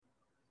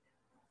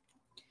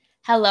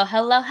Hello,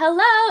 hello,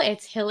 hello.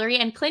 It's Hillary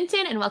and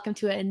Clinton, and welcome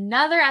to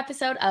another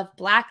episode of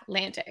Black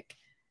Atlantic.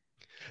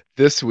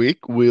 This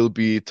week, we'll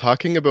be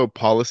talking about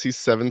Policy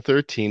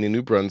 713 in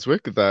New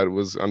Brunswick that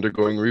was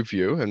undergoing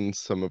review and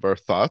some of our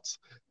thoughts.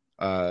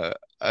 Uh,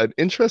 an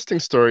interesting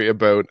story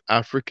about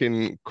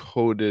African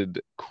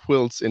coded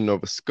quilts in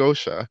Nova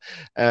Scotia.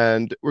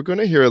 And we're going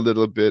to hear a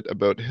little bit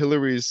about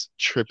Hillary's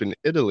trip in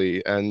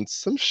Italy and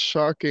some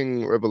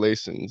shocking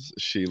revelations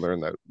she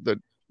learned that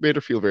made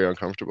her feel very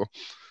uncomfortable.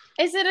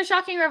 Is it a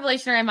shocking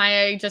revelation or am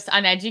I just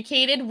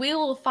uneducated? We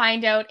will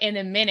find out in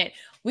a minute.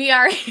 We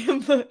are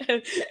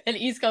an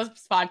East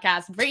Coast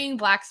podcast bringing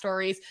Black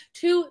stories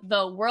to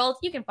the world.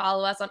 You can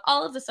follow us on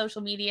all of the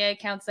social media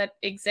accounts that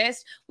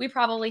exist. We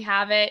probably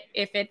have it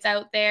if it's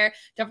out there.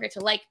 Don't forget to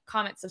like,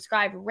 comment,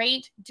 subscribe,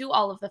 rate, do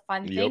all of the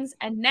fun Yep. things.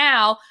 And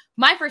now,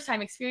 my first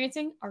time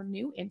experiencing our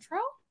new intro.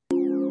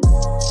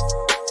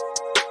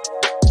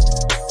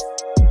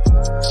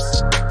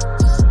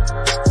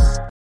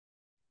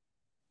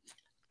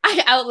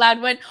 I out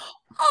loud went,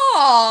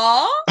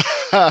 "Aww."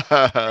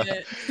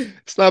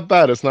 It's not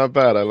bad. It's not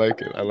bad. I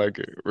like it. I like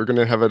it. We're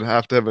gonna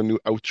have to have a new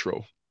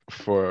outro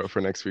for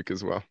next week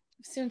as well.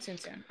 Soon.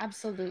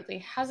 Absolutely.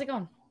 How's it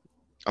going?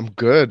 I'm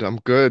good. I'm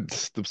good.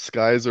 The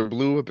skies are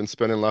blue. I've been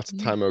spending lots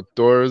of time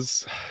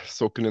outdoors,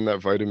 soaking in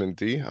that vitamin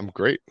D. I'm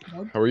great.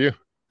 How are you?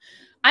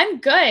 I'm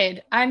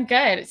good.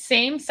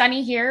 Same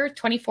sunny here,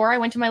 24. I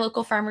went to my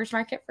local farmer's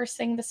market first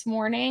thing this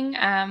morning.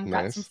 Got some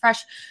Nice.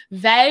 fresh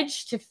veg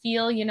to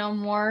feel,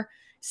 more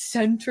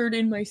centered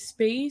in my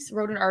space.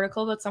 Wrote an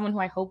article about someone who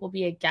I hope will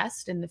be a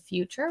guest in the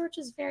future, which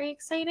is very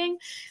exciting.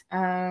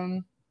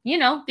 The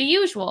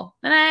usual.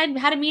 Then I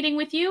had a meeting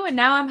with you, and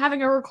now I'm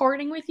having a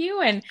recording with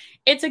you, and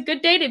it's a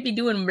good day to be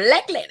doing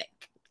Black Clinic.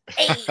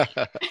 Hey.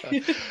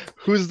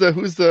 Who's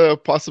the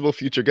possible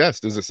future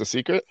guest? Is this a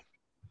secret?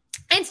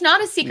 It's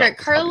not a No, secret.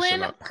 it's obviously Carlin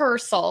not.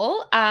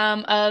 Purcell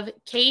of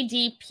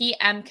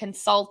KDPM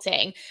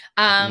Consulting.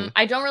 Hmm.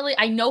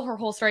 I know her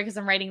whole story because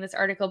I'm writing this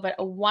article, but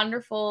a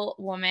wonderful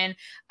woman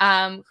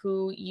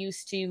who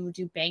used to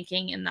do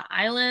banking in the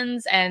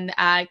islands and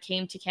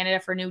came to Canada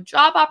for new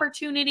job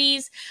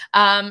opportunities.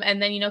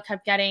 And then,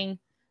 kept getting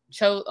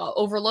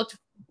overlooked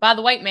by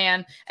the white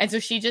man. And so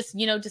she just,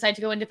 decided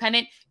to go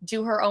independent,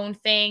 do her own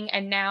thing,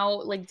 and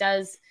now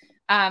does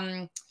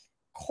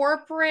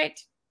corporate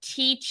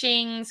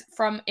teachings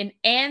from an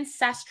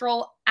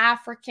ancestral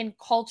African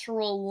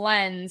cultural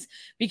lens,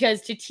 because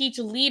to teach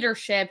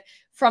leadership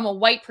from a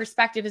white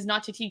perspective is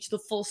not to teach the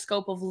full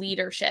scope of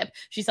leadership.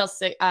 She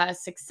sells a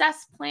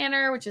success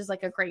planner, which is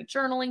like a great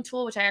journaling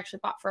tool, which I actually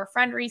bought for a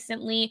friend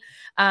recently.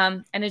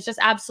 And it's just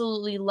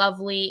absolutely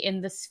lovely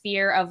in the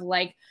sphere of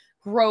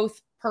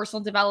growth,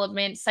 personal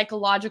development,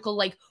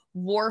 psychological,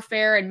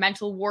 warfare and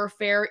mental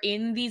warfare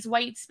in these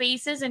white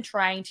spaces, and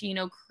trying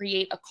to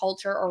create a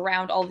culture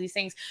around all these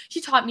things. She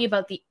taught me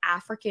about the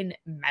African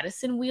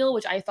medicine wheel,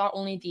 which I thought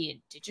only the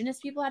indigenous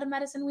people had a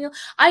medicine wheel.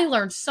 I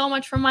learned so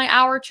much from my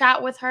hour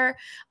chat with her.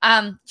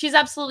 She's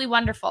absolutely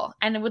wonderful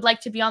and would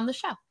like to be on the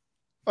show.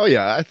 Oh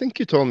yeah, I think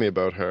you told me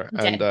about her.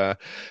 And Did.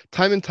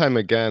 time and time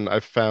again,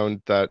 I've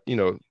found that,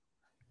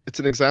 it's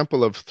an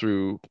example of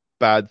through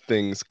bad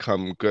things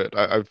come good.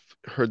 I've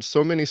heard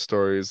so many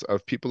stories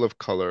of people of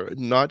color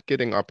not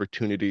getting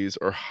opportunities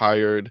or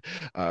hired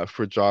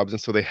for jobs,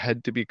 and so they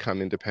had to become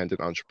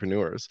independent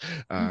entrepreneurs.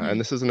 And Mm-hmm.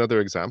 this is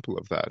another example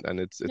of that. And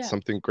it's Yeah,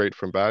 something great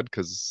from bad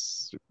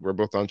because we're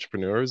both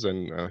entrepreneurs,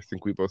 and I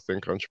think we both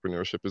think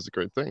entrepreneurship is a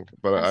great thing.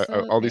 But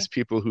all these absolutely.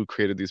 people who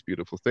created these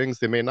beautiful things,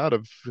 they may not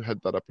have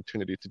had that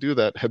opportunity to do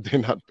that had they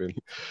not been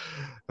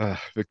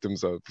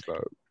victims of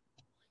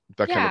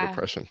that kind of Yeah.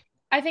 oppression.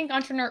 I think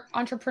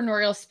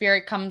entrepreneurial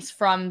spirit comes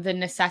from the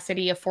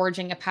necessity of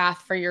forging a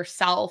path for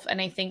yourself. And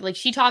I think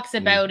she talks Mm,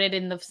 about it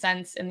in the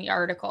sense in the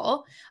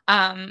article.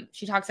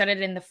 She talks about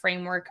it in the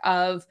framework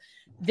of,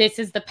 this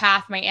is the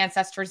path my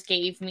ancestors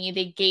gave me.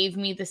 They gave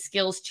me the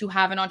skills to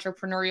have an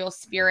entrepreneurial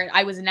spirit.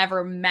 I was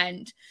never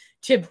meant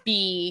to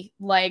be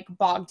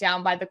bogged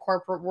down by the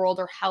corporate world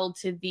or held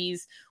to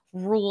these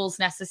rules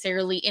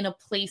necessarily, in a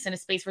place, in a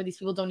space where these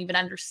people don't even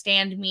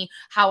understand me,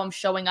 how I'm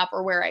showing up,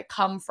 or where I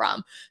come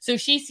from. So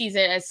she sees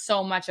it as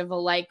so much of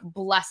a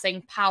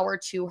blessing, power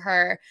to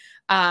her,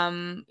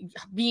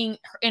 being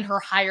in her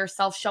higher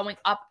self, showing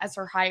up as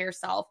her higher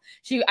self.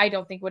 She, I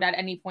don't think, would at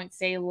any point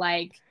say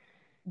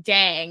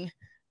dang,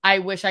 I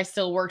wish I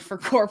still worked for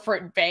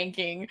corporate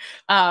banking.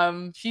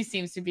 She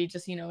seems to be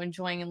just,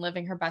 enjoying and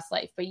living her best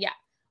life. But yeah,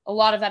 a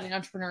lot of that in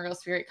entrepreneurial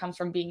spirit comes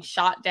from being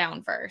shot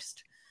down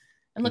first.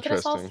 And look at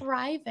us all interesting.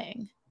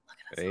 thriving. Look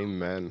at us all.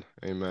 Amen.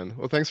 Amen.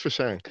 Well, thanks for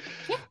sharing.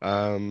 Yeah.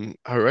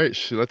 All right,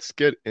 let's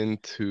get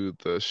into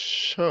the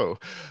show.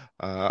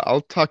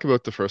 I'll talk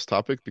about the first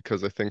topic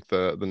because I think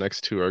the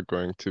next two are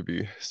going to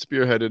be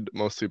spearheaded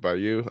mostly by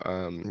you.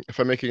 If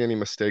I'm making any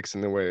mistakes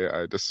in the way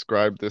I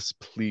describe this,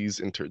 please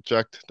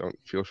interject. Don't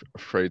feel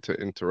afraid to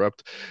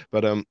interrupt.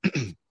 But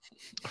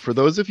For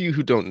those of you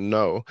who don't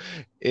know,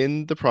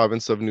 in the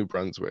province of New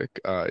Brunswick,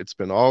 it's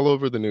been all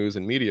over the news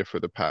and media for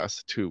the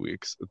past 2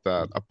 weeks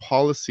that a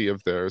policy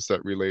of theirs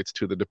that relates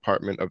to the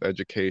Department of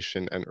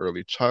Education and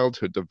Early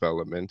Childhood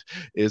Development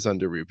is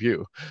under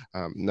review.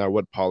 Now,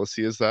 what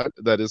policy is that?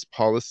 That is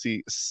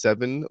policy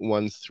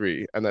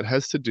 713, and that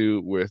has to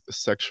do with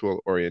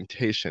sexual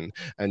orientation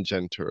and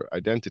gender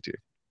identity.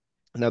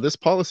 Now, this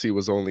policy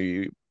was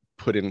only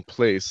put in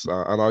place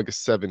on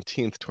August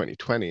 17th,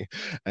 2020.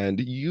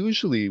 And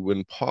usually,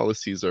 when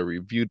policies are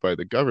reviewed by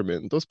the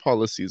government, those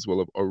policies will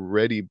have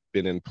already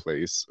been in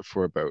place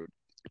for about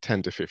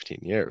 10 to 15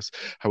 years.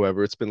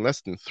 However, it's been less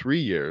than 3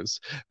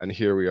 years, and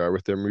here we are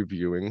with them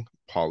reviewing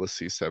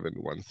policy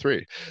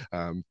 713.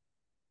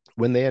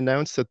 When they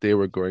announced that they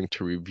were going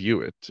to review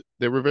it,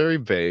 they were very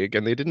vague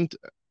and they didn't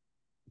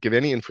give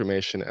any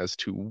information as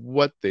to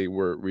what they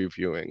were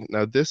reviewing.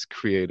 Now, this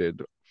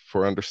created,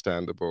 for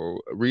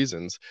understandable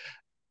reasons,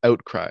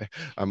 outcry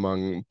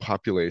among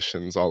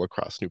populations all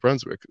across New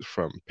Brunswick,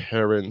 from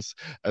parents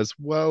as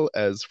well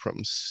as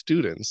from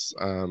students.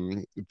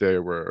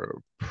 There were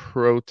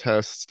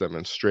protests,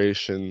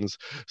 demonstrations,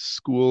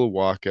 school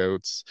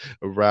walkouts,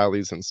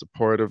 rallies in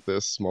support of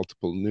this.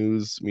 Multiple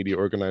news media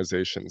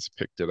organizations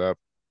picked it up.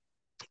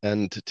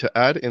 And to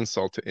add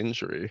insult to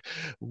injury,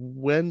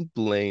 when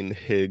Blaine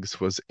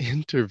Higgs was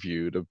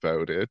interviewed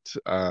about it,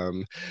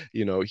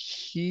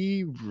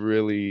 he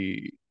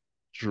really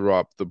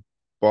dropped the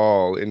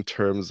ball in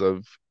terms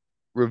of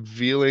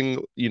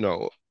revealing,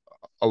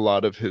 a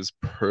lot of his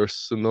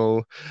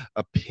personal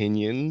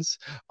opinions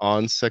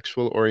on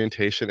sexual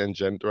orientation and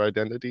gender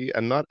identity,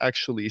 and not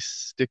actually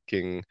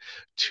sticking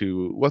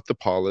to what the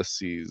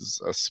policy's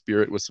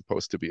spirit was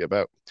supposed to be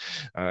about.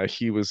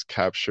 He was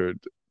captured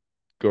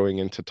going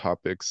into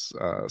topics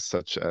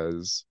such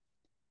as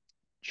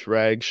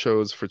drag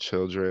shows for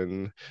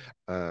children.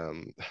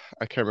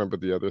 I can't remember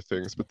the other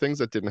things, but things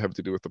that didn't have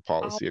to do with the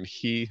policy. And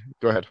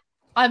go ahead.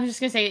 I'm just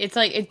gonna say it's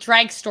like a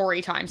drag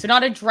story time, so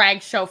not a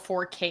drag show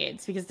for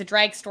kids, because the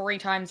drag story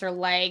times are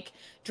like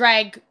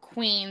drag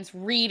queens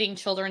reading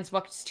children's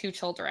books to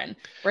children,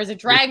 whereas a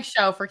drag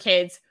show for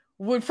kids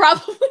would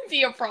probably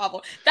be a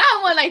problem. That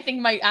one I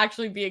think might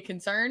actually be a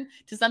concern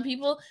to some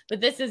people,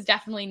 but this is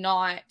definitely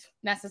not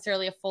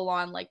necessarily a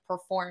full-on like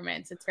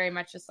performance. It's very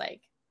much just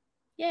like,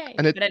 yay.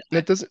 And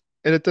it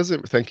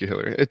doesn't. Thank you,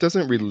 Hillary. It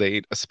doesn't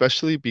relate,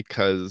 especially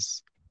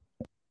because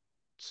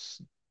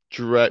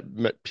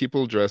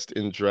people dressed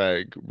in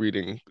drag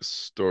reading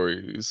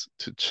stories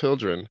to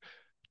children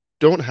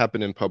don't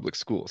happen in public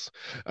schools.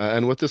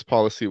 And what this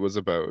policy was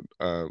about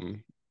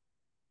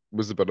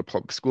a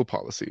public school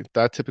policy.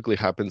 That typically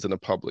happens in a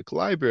public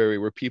library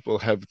where people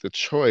have the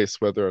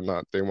choice whether or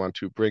not they want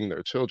to bring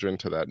their children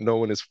to that. No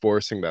one is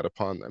forcing that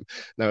upon them.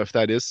 Now, if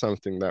that is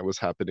something that was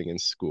happening in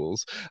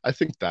schools, I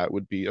think that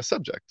would be a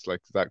subject. Like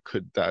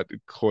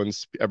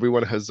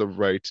everyone has a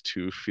right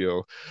to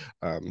feel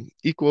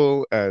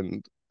equal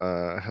and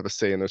have a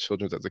say in their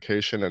children's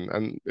education.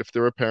 And if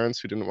there were parents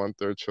who didn't want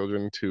their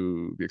children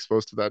to be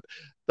exposed to that,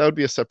 that would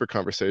be a separate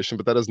conversation,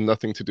 but that has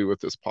nothing to do with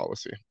this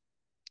policy.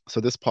 So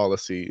this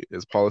policy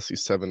is policy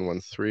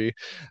 713.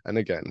 And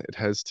again, it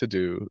has to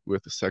do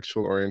with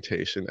sexual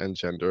orientation and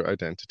gender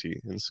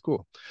identity in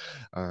school.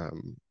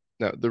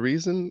 Now, the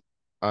reason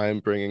I'm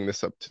bringing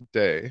this up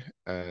today,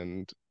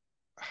 and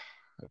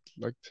I'd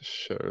like to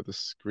share the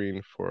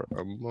screen for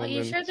a moment. Well,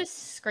 you share this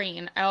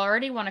screen. I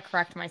already want to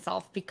correct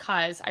myself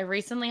because I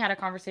recently had a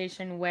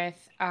conversation with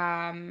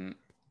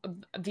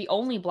the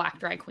only Black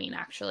drag queen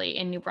actually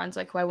in New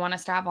Brunswick who I want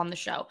us to have on the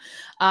show.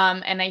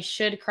 And I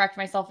should correct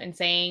myself in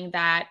saying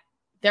that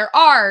there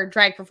are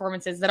drag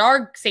performances that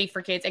are safe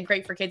for kids and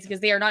great for kids because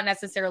they are not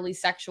necessarily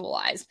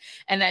sexualized.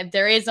 And that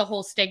there is a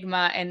whole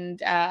stigma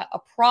and a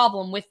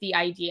problem with the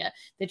idea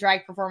that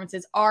drag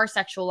performances are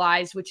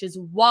sexualized, which is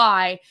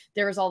why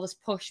there is all this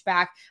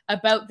pushback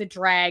about the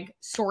drag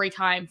story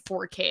time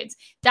for kids.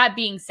 That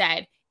being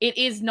said, it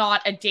is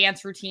not a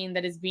dance routine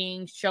that is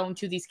being shown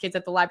to these kids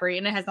at the library,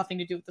 and it has nothing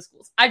to do with the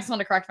schools. I just want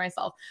to correct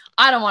myself.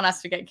 I don't want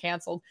us to get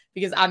canceled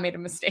because I made a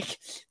mistake.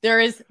 There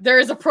is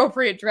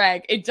appropriate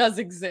drag. It does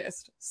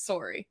exist.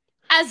 Sorry.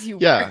 As you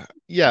Yeah, were.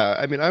 yeah.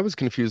 I mean, I was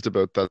confused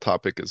about that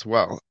topic as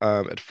well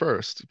at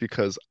first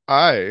because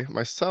I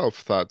myself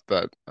thought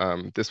that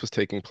this was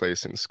taking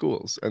place in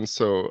schools, and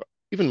so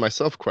even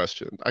myself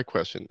I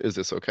questioned, is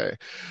this okay?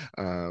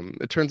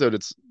 It turns out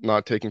it's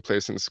not taking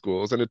place in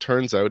schools, and it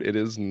turns out it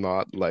is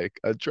not like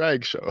a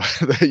drag show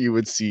that you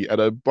would see at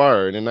a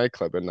bar in a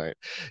nightclub at night.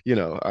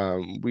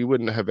 We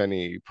wouldn't have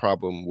any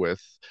problem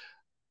with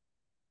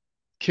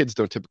kids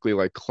don't typically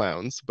like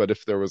clowns, but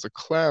if there was a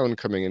clown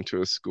coming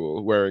into a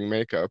school wearing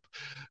makeup,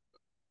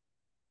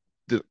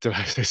 did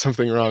I say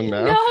something wrong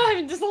No, now?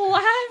 I'm just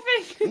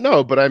laughing.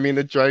 No, but I mean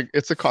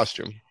it's a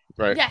costume,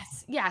 right?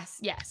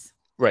 Yes.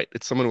 Right.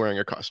 It's someone wearing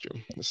a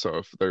costume. So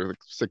if they're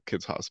like sick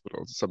kids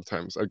hospital,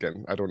 sometimes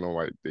again, I don't know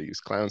why they use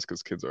clowns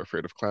because kids are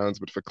afraid of clowns,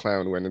 but if a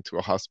clown went into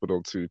a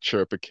hospital to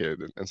cheer up a kid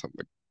and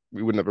something,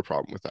 we wouldn't have a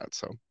problem with that.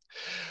 So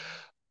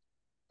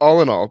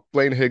all in all,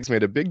 Blaine Higgs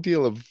made a big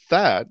deal of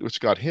that, which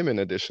got him in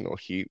additional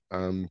heat.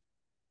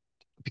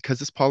 Because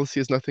this policy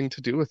has nothing to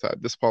do with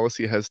that. This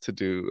policy has to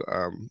do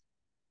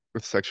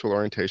with sexual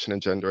orientation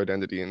and gender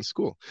identity in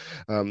school.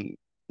 Um,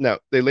 Now,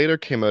 they later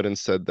came out and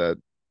said that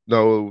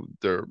no,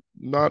 they're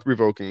not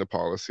revoking the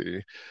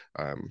policy.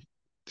 Um,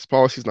 this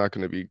policy is not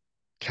going to be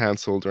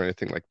canceled or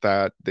anything like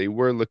that. They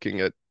were looking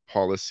at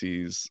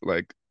policies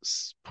like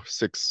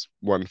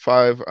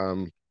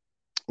 615,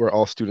 where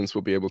all students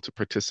will be able to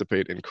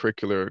participate in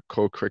curricular,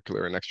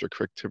 co-curricular, and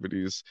extracurricular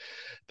activities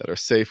that are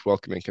safe,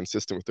 welcoming,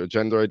 consistent with their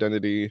gender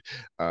identity.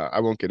 I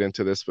won't get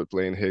into this, but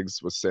Blaine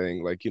Higgs was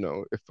saying, like,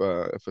 if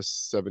a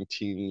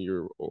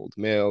 17-year-old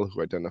male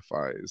who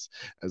identifies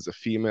as a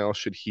female,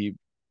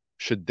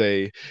 should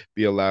they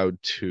be allowed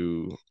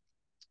to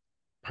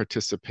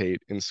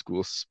participate in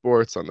school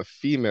sports on the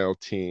female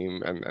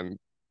team, and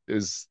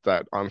is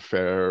that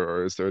unfair,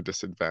 or is there a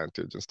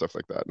disadvantage and stuff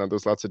like that? Now,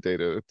 there's lots of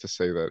data to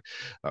say that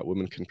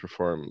women can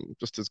perform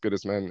just as good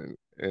as men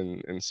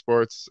in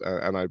sports,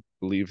 and I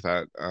believe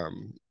that.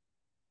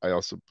 I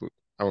also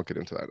I won't get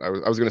into that. I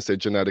was going to say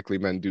genetically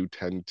men do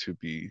tend to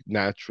be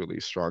naturally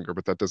stronger,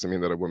 but that doesn't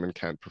mean that a woman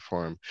can't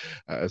perform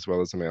as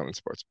well as a male in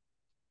sports.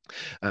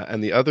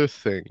 And the other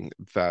thing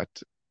that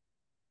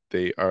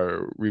they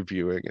are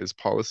reviewing is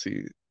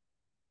policy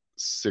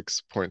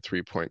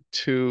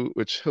 6.3.2,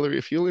 which, Hillary,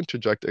 if you'll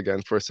interject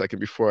again for a second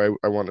before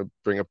I want to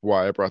bring up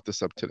why I brought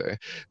this up today.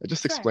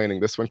 Just Sure. explaining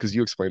this one because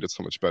you explained it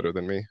so much better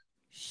than me.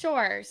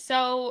 Sure.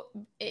 So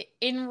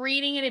in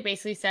reading it, it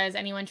basically says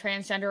anyone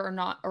transgender or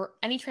not, or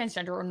any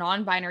transgender or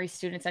non-binary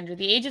students under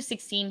the age of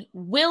 16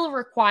 will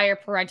require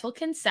parental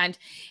consent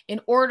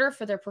in order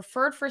for their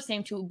preferred first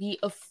name to be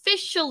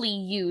officially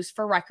used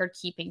for record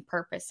keeping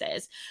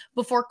purposes.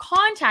 Before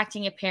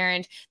contacting a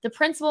parent, the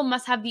principal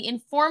must have the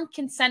informed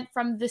consent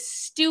from the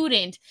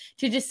student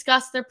to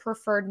discuss their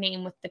preferred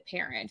name with the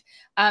parent.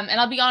 And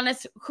I'll be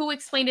honest, who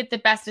explained it the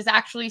best is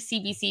actually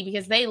CBC,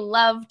 because they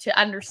love to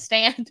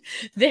understand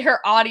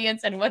their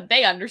audience and what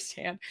they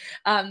understand.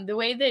 The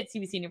way that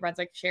CBC New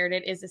Brunswick shared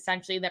it is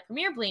essentially that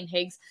Premier Blaine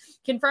Higgs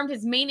confirmed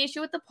his main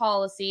issue with the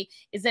policy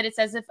is that it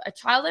says if a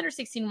child under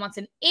 16 wants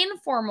an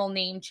informal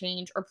name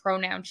change or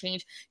pronoun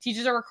change,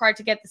 teachers are required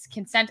to get the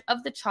consent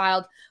of the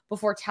child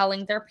before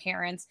telling their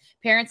parents.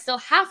 Parents still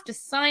have to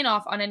sign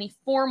off on any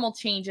formal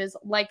changes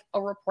like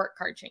a report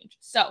card change.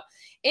 So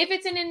if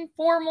it's an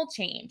informal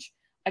change,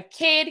 a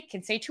kid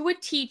can say to a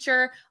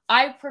teacher,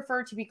 I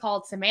prefer to be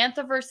called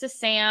Samantha versus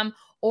Sam,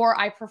 or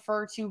I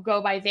prefer to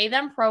go by they,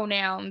 them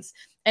pronouns,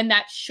 and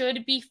that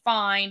should be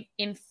fine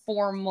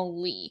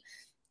informally.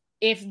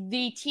 If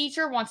the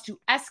teacher wants to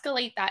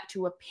escalate that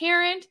to a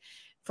parent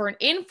for an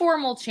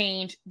informal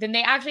change, then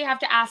they actually have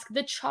to ask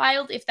the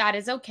child if that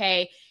is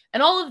okay.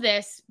 And all of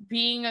this,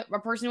 being a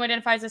person who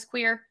identifies as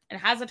queer and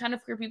has a ton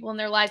of queer people in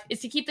their life, is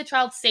to keep the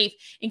child safe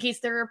in case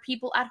there are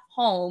people at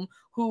home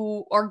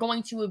who are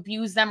going to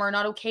abuse them or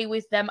not okay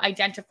with them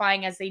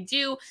identifying as they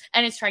do,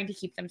 and it's trying to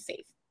keep them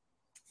safe.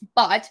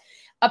 But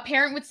a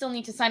parent would still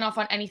need to sign off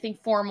on anything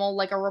formal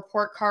like a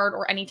report card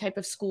or any type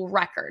of school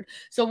record.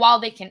 So while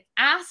they can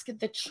ask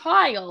the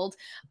child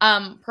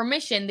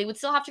permission, they would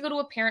still have to go to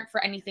a parent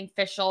for anything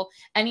official,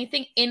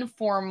 anything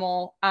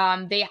informal.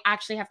 They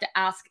actually have to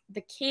ask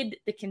the kid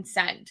the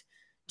consent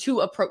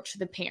to approach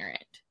the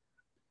parent.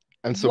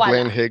 And so Voila.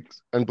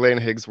 Blaine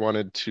Higgs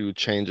wanted to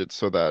change it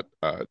so that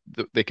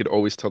they could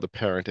always tell the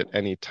parent at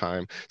any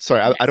time. Sorry,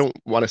 I Yes. don't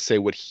want to say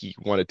what he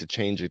wanted to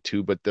change it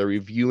to, but they're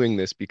reviewing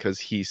this because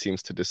he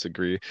seems to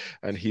disagree,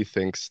 and he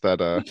thinks that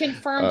He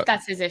confirmed uh,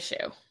 that's his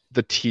issue.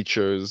 the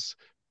teachers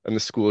and the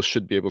schools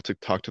should be able to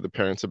talk to the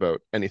parents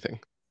about anything.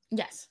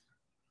 Yes.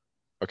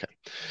 Okay.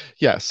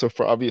 Yeah, so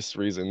for obvious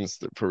reasons,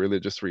 for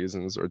religious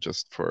reasons, or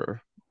just for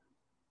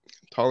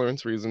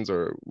tolerance reasons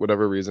or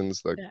whatever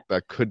reasons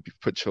that could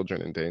put children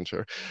in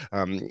danger.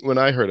 When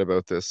I heard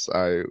about this,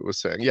 I was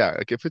saying, yeah,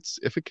 like if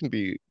it can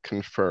be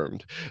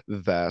confirmed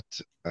that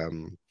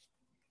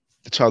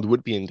the child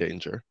would be in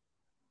danger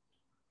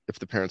if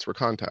the parents were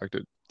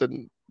contacted,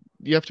 then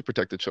you have to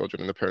protect the children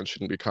and the parents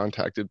shouldn't be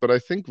contacted. But I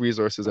think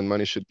resources and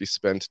money should be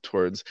spent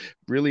towards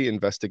really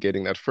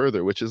investigating that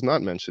further, which is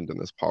not mentioned in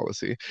this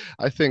policy.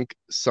 I think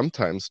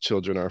sometimes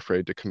children are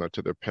afraid to come out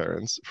to their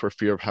parents for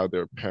fear of how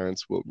their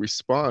parents will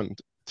respond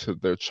to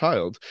their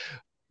child.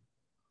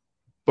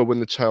 But when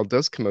the child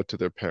does come out to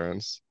their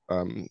parents,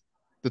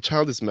 the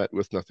child is met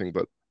with nothing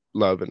but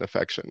love and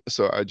affection.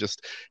 So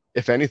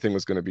if anything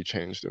was going to be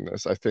changed in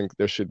this, I think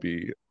there should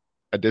be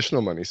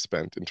additional money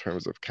spent in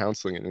terms of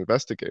counseling and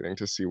investigating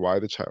to see why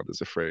the child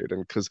is afraid.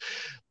 And because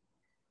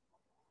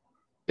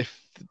if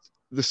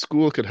the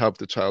school could help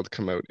the child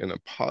come out in a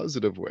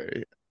positive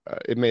way,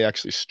 it may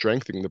actually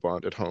strengthen the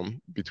bond at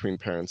home between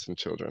parents and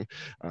children.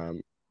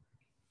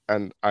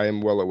 And I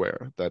am well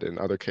aware that in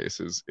other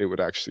cases, it would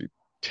actually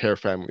tear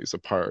families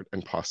apart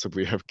and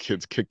possibly have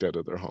kids kicked out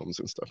of their homes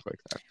and stuff like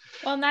that.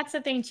 Well, and that's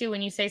the thing too,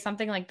 when you say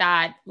something like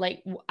that,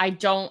 like I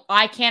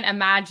can't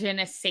imagine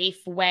a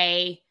safe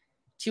way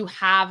to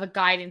have a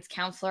guidance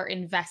counselor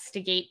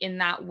investigate in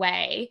that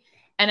way.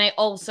 And I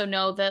also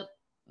know that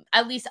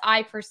at least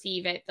I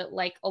perceive it, that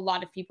like a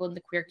lot of people in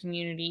the queer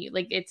community,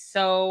 like it's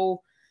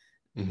so,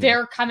 Hmm.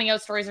 their coming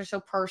out stories are so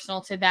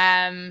personal to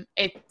them.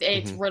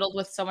 It's Hmm. riddled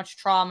with so much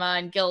trauma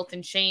and guilt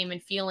and shame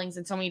and feelings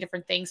and so many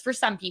different things for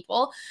some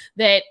people,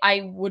 that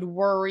I would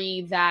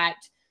worry that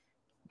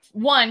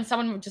one,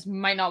 someone just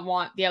might not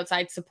want the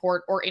outside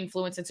support or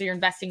influence. And so you're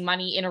investing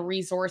money in a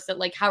resource that,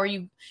 like, how are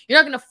you're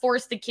not going to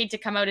force the kid to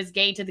come out as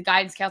gay to the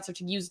guidance counselor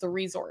to use the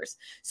resource.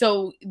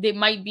 So they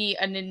might be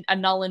a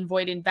null and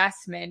void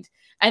investment.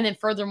 And then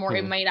furthermore,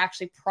 it Hmm. might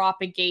actually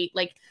propagate,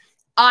 like,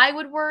 I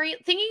would worry,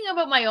 thinking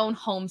about my own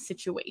home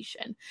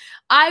situation,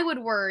 I would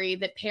worry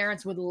that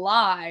parents would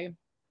lie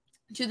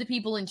to the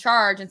people in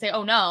charge and say,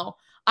 oh no,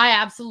 I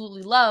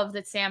absolutely love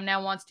that Sam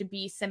now wants to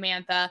be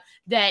Samantha,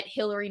 that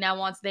Hillary now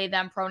wants they,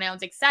 them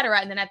pronouns, etc.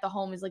 And then at the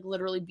home is like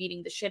literally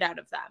beating the shit out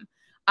of them.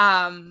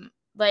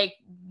 Like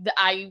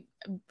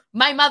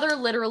my mother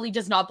literally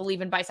does not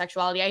believe in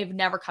bisexuality. I have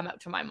never come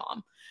out to my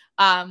mom.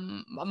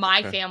 My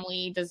Okay.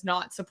 family does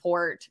not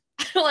support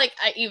like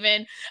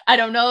I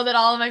don't know that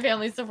all of my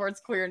family supports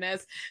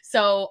queerness.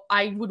 So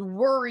I would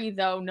worry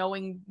though,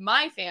 knowing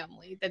my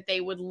family, that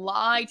they would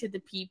lie to the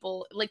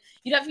people. Like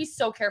you'd have to be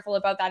so careful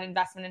about that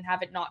investment and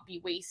have it not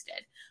be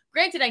wasted.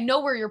 Granted, I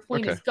know where your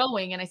point Okay. is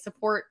going and I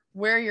support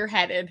where you're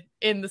headed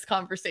in this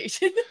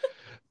conversation.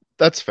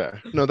 That's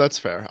fair. No, that's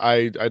fair.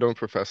 I don't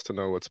profess to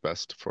know what's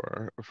best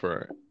for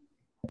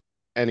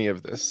any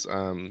of this.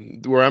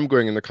 Where I'm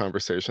going in the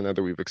conversation, now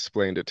that we've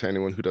explained it to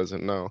anyone who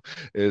doesn't know,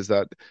 is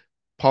that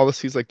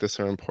policies like this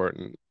are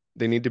important.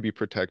 They need to be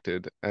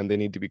protected and they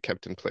need to be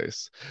kept in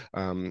place.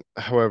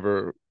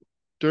 However,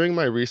 during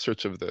my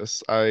research of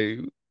this, I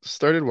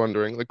started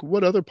wondering, like,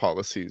 what other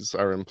policies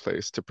are in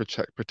place to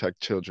protect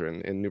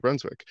children in New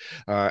Brunswick,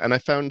 and I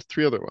found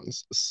three other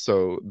ones.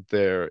 So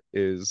there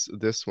is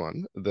this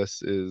one.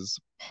 This is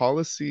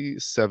Policy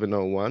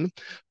 701,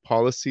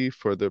 Policy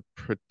for the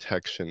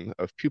Protection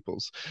of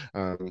Pupils,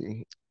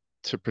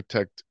 to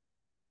protect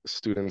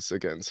students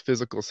against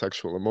physical,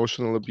 sexual,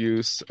 emotional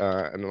abuse,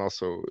 and then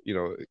also,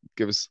 it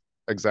gives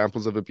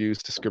examples of abuse,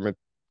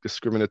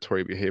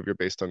 discriminatory behavior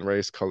based on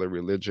race, color,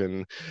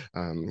 religion,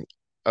 um,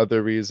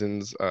 other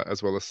reasons,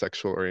 as well as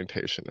sexual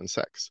orientation and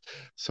sex.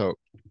 So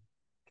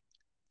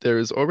there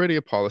is already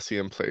a policy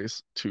in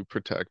place to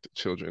protect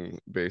children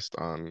based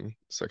on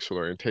sexual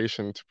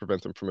orientation, to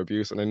prevent them from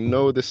abuse. And I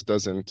know this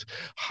doesn't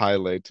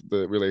highlight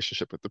the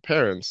relationship with the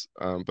parents,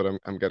 but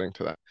I'm getting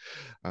to that.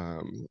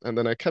 And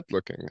then I kept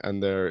looking,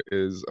 and there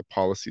is a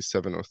policy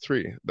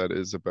 703 that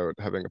is about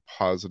having a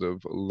positive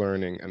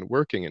learning and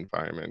working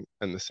environment,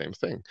 and the same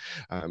thing.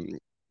 Um,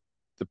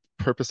 the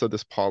purpose of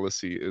this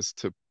policy is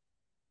to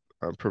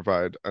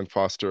provide and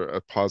foster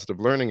a positive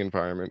learning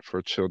environment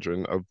for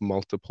children of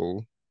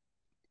multiple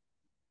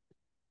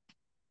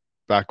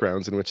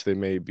backgrounds in which they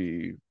may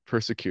be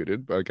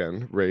persecuted, but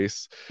again,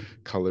 race,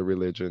 color,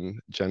 religion,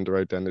 gender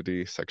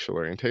identity, sexual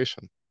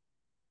orientation.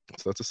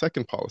 So that's a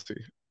second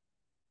policy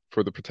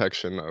for the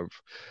protection of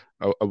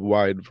a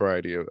wide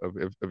variety of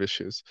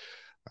issues.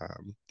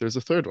 There's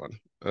a third one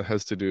that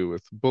has to do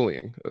with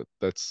bullying.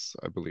 That's,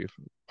 I believe,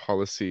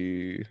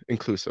 policy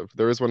inclusive.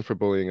 There is one for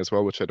bullying as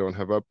well, which I don't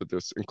have up, but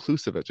there's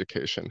inclusive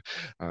education.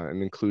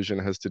 And inclusion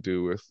has to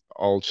do with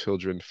all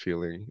children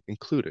feeling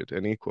included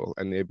and equal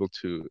and able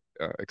to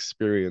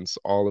experience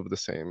all of the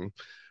same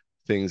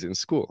things in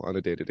school on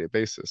a day-to-day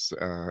basis.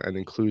 And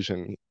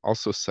inclusion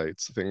also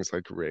cites things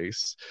like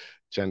race,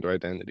 gender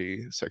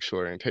identity, sexual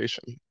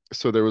orientation.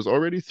 So there was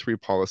already three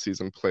policies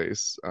in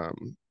place,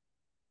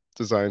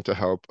 designed to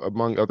help,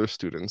 among other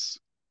students,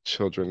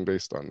 children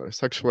based on their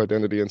sexual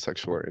identity and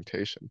sexual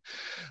orientation.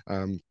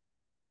 Um,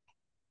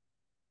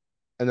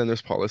 and then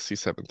there's policy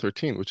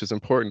 713, which is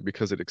important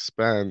because it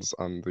expands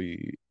on the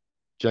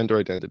gender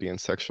identity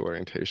and sexual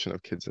orientation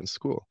of kids in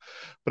school.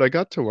 But I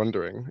got to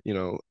wondering,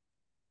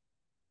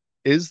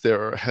 is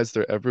there or has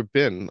there ever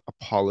been a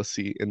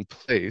policy in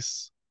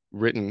place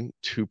written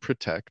to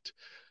protect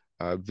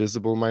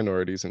visible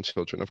minorities and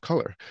children of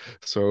color?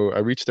 So I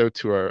reached out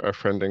to our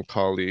friend and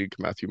colleague,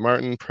 Matthew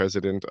Martin,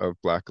 president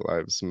of Black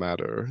Lives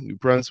Matter New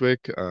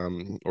Brunswick,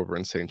 over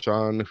in St.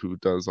 John, who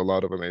does a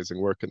lot of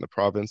amazing work in the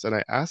province. And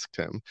I asked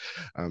him,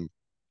 um,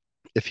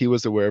 if he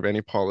was aware of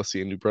any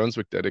policy in New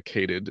Brunswick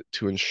dedicated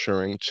to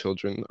ensuring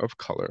children of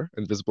color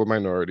and visible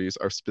minorities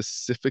are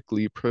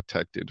specifically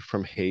protected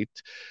from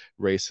hate,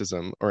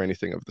 racism, or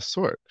anything of the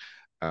sort.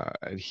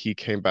 And he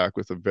came back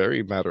with a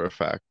very matter of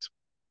fact,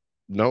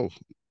 no,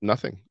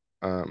 nothing.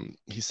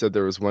 He said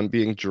there was one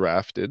being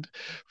drafted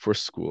for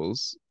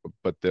schools,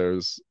 but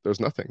there's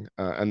nothing,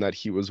 and that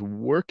he was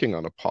working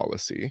on a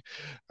policy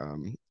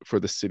for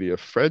the city of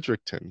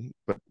Fredericton,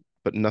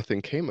 but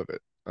nothing came of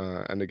it.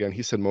 And again,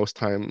 he said most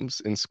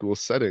times in school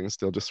settings,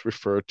 they'll just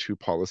refer to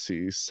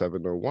policy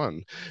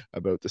 701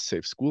 about the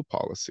safe school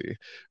policy,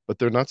 but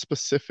they're not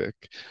specific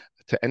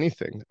to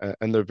anything,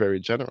 and they're very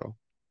general.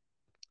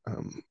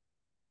 Um,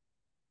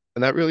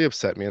 And that really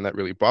upset me and that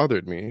really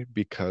bothered me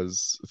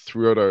because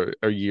throughout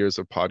our years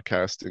of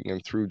podcasting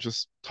and through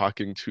just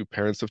talking to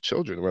parents of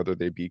children, whether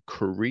they be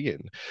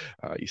Korean,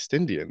 East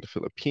Indian,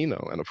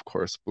 Filipino, and of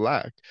course,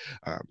 Black,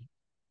 um,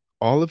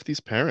 all of these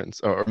parents,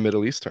 or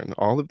Middle Eastern,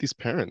 all of these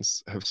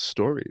parents have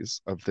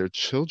stories of their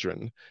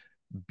children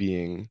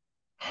being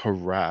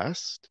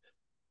harassed,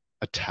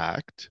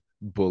 attacked,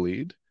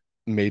 bullied,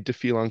 made to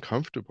feel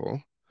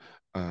uncomfortable,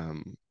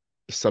 um,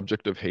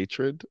 subject of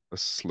hatred,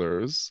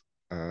 slurs,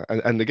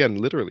 and again,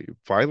 literally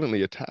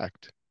violently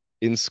attacked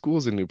in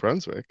schools in New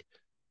Brunswick,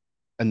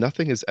 and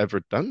nothing is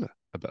ever done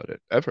about it,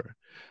 ever.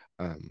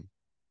 Um,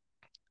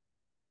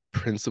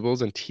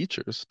 Principals and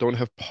teachers don't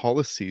have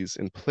policies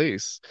in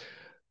place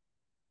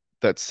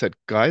that set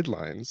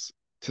guidelines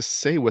to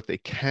say what they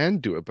can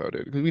do about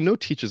it. We know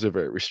teachers are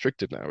very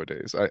restricted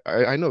nowadays.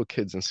 I know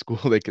kids in school,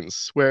 they can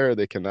swear,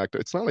 they can act.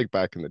 It's not like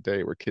back in the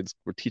day where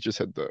teachers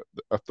had the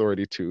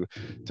authority to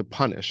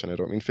punish, and I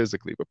don't mean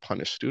physically, but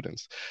punish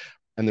students.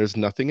 And there's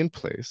nothing in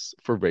place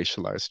for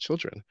racialized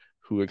children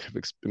who have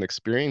been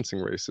experiencing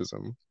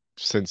racism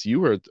since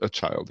you were a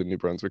child in New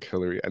Brunswick,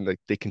 Hillary, and like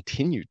they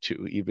continue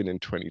to even in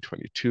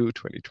 2022,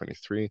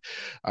 2023.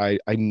 I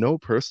know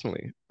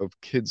personally of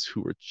kids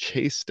who were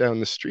chased down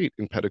the street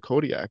in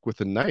Petitcodiac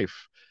with a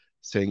knife,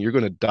 saying you're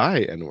going to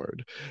die,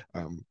 N-word.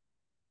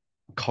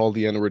 Call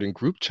the N-word in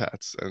group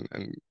chats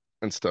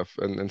and stuff,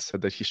 and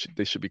said that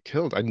they should be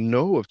killed. I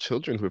know of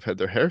children who have had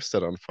their hair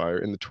set on fire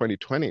in the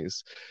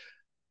 2020s,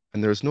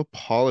 and there's no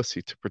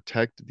policy to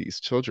protect these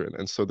children.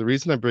 And so the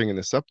reason I'm bringing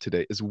this up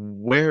today is,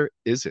 where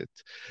is it?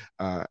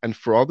 And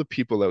for all the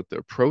people out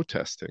there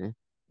protesting,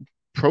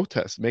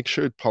 protest, make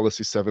sure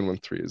policy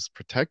 713 is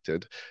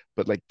protected,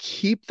 but like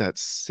keep that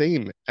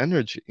same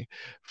energy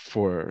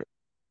for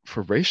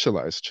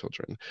racialized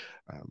children.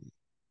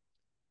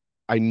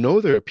 I know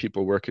there are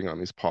people working on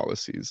these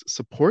policies.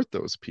 Support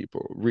those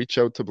people. Reach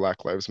out to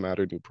Black Lives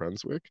Matter New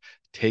Brunswick.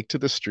 Take to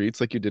the streets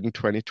like you did in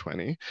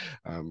 2020.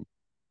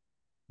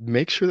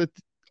 Make sure that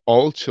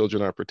all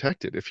children are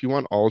protected. If you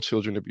want all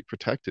children to be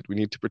protected, we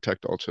need to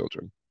protect all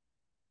children.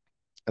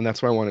 And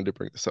that's why I wanted to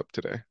bring this up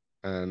today.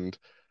 And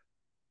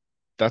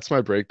that's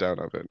my breakdown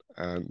of it.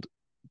 And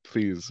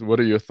please, what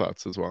are your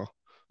thoughts as well?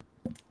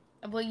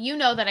 Well, you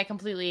know that I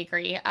completely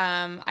agree.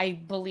 I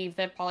believe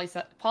that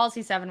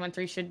policy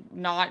 713 should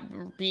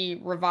not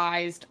be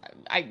revised.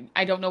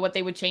 I don't know what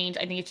they would change.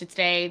 I think it should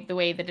stay the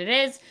way that it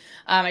is.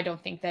 I don't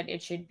think that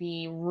it should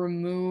be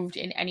removed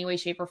in any way,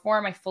 shape, or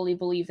form. I fully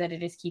believe that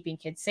it is keeping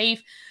kids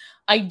safe.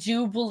 I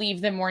do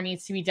believe that more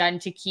needs to be done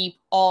to keep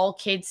all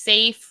kids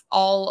safe,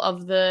 all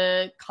of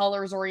the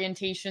colors,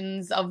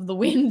 orientations of the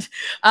wind.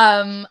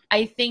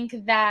 I think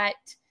that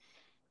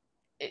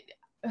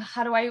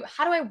how do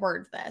I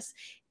word this?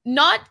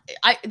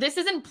 This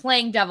isn't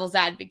playing devil's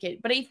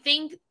advocate, but I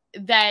think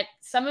that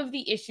some of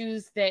the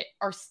issues that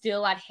are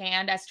still at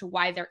hand as to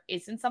why there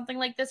isn't something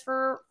like this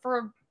for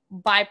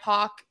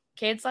BIPOC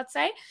kids, let's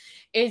say,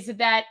 is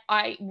that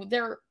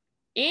there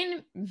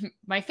in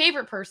my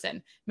favorite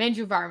person,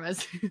 Manju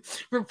Varma's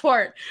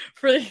report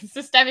for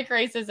systemic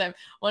racism,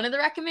 one of the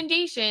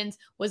recommendations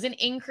was an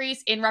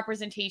increase in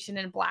representation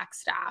in Black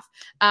staff.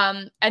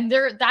 And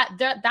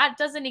that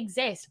doesn't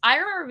exist. I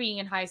remember being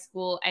in high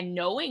school and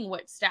knowing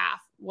what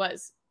staff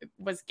was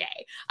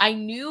gay. I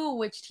knew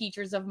which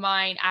teachers of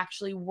mine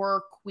actually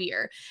were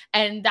queer.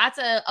 And that's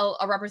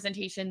a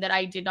representation that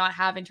I did not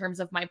have in terms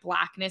of my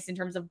Blackness, in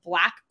terms of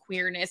Black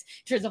queerness,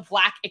 in terms of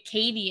Black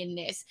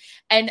Acadianness.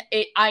 And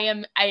I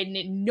am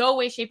in no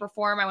way, shape, or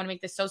form, I want to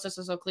make this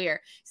so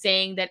clear,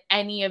 saying that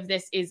any of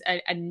this is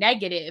a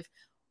negative.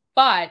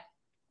 But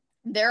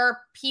there are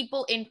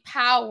people in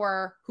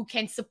power who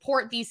can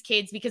support these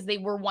kids because they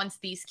were once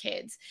these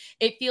kids.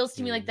 It feels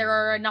to me like there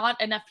are not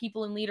enough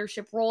people in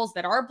leadership roles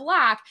that are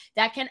Black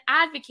that can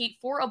advocate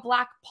for a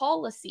Black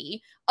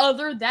policy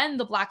other than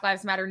the Black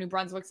Lives Matter New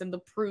Brunswicks and the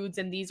Prudes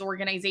and these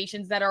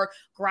organizations that are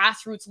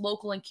grassroots,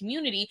 local, and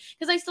community,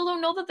 because I still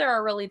don't know that there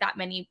are really that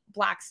many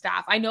Black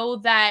staff. I know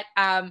that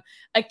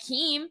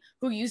Akeem,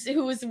 who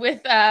was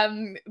with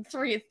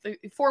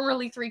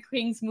formerly Three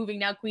Kings Moving,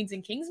 now Queens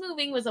and Kings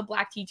Moving, was a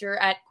Black teacher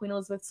at Queen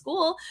Elizabeth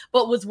School,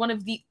 but was one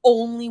of the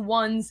only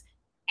ones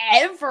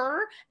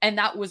ever, and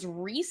that was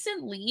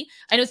recently.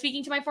 I know,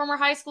 speaking to my former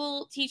high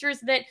school teachers,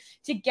 that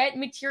to get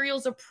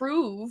materials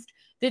approved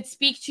that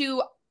speak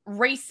to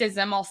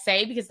racism, I'll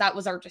say, because that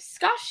was our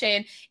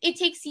discussion, it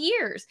takes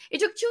years. It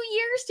took 2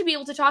 years to be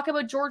able to talk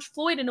about George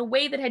Floyd in a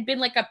way that had been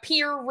like a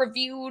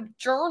peer-reviewed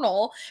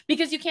journal,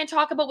 because you can't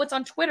talk about what's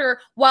on Twitter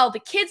while the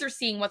kids are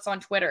seeing what's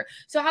on Twitter.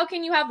 So how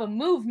can you have a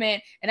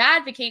movement and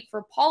advocate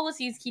for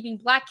policies keeping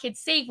Black kids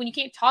safe when you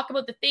can't talk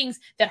about the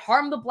things that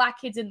harm the Black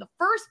kids in the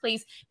first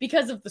place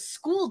because of the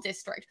school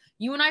district?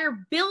 You and I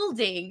are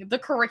building the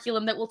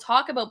curriculum that will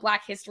talk about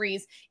Black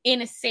histories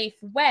in a safe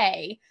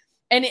way,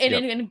 and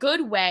in a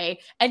good way.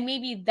 And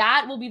maybe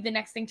that will be the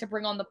next thing to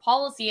bring on the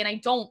policy. And I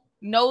don't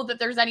know that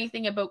there's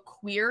anything about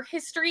queer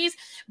histories,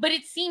 but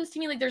it seems to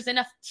me like there's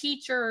enough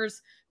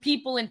teachers,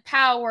 people in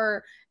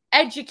power,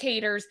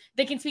 educators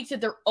that can speak to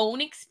their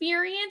own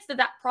experience,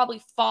 that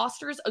probably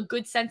fosters a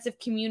good sense of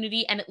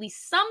community and at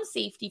least some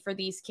safety for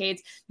these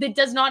kids that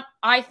does not,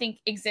 I think,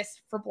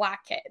 exist for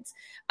Black kids.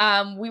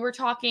 We were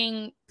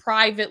talking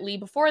privately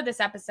before this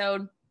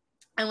episode,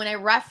 and when I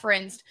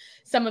referenced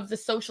some of the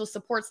social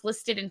supports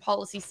listed in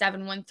policy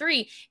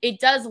 713, it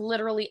does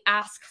literally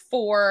ask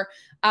for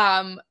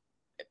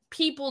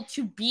people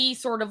to be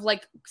sort of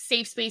like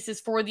safe spaces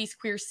for these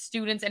queer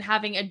students and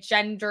having a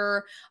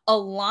gender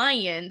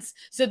alliance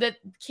so that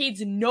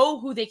kids know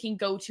who they can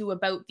go to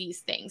about these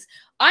things.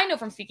 I know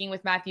from speaking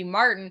with Matthew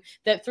Martin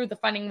that through the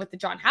funding with the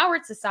John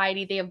Howard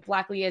Society, they have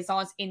Black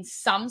liaisons in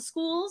some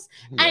schools.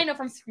 Yeah. And I know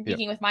from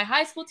speaking with my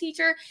high school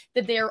teacher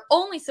that they are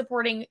only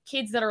supporting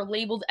kids that are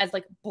labeled as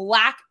like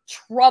Black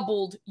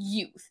troubled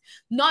youth,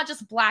 not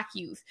just Black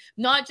youth,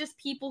 not just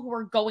people who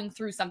are going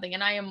through something.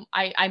 And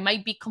I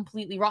might be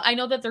completely wrong. I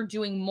know that they're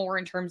doing more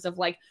in terms of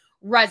like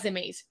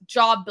resumes,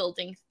 job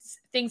building,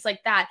 things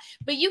like that.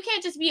 But you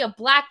can't just be a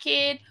Black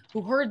kid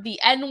who heard the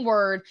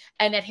N-word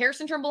and at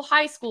Harrison Turnbull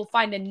High School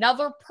find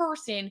another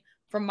person,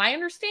 from my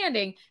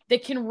understanding,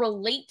 that can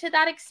relate to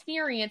that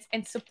experience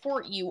and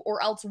support you,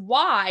 or else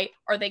why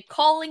are they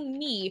calling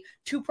me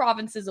 2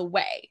 provinces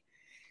away?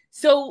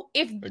 So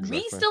if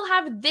we still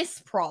have this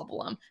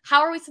problem,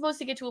 how are we supposed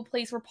to get to a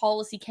place where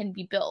policy can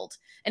be built?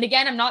 And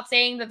again, I'm not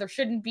saying that there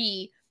shouldn't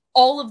be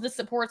all of the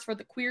supports for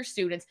the queer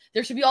students.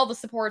 There should be all the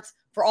supports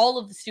for all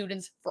of the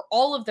students, for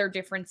all of their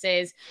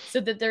differences, so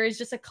that there is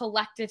just a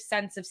collective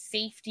sense of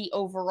safety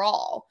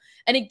overall.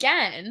 And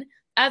again,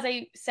 as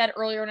I said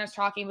earlier when I was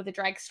talking about the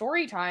drag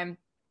story time,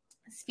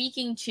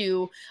 speaking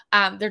to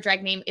their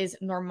drag name is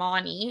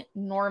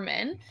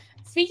Norman,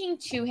 speaking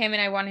to him,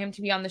 and I want him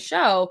to be on the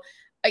show.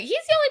 He's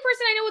the only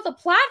person I know with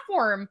a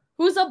platform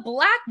who's a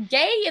Black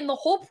gay in the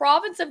whole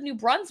province of New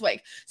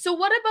Brunswick. So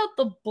what about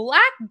the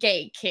Black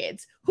gay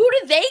kids? Who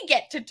do they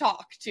get to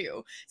talk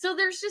to? So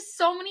there's just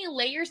so many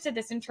layers to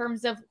this in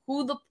terms of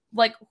who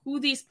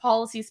these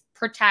policies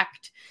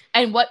protect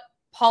and what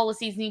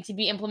policies need to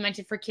be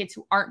implemented for kids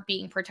who aren't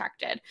being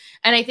protected.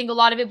 And I think a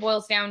lot of it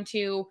boils down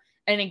to,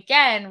 and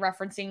again,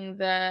 referencing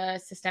the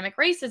systemic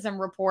racism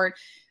report,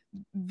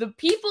 the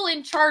people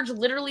in charge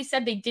literally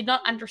said they did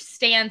not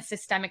understand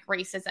systemic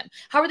racism.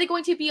 How are they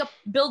going to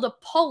build a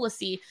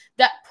policy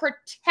that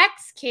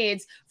protects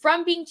kids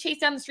from being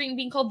chased down the street and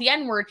being called the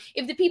N-word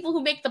if the people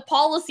who make the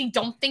policy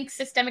don't think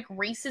systemic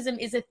racism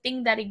is a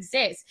thing that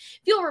exists?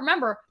 If you'll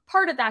remember,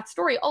 part of that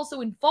story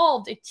also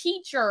involved a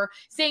teacher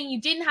saying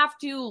you didn't have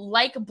to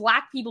like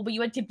Black people, but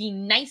you had to be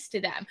nice to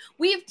them.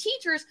 We have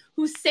teachers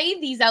who say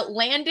these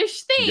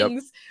outlandish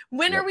things.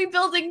 When are we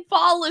building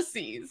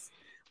policies?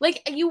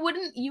 Like, you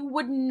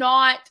would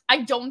not,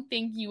 I don't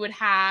think you would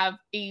have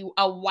a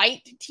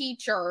white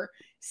teacher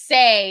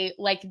say,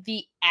 like,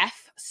 the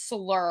F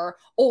slur,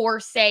 or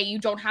say you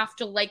don't have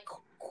to like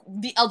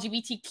the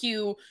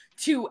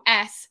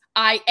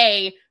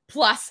LGBTQ2SIA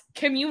plus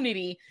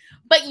community,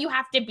 but you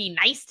have to be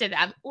nice to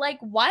them. Like,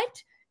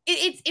 what?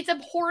 It's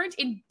abhorrent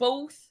in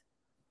both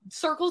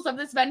circles of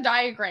this Venn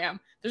diagram.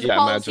 There's a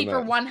policy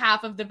for one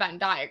half of the Venn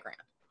diagram.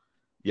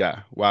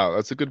 Yeah, wow,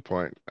 that's a good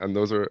point. And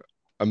those are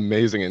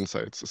amazing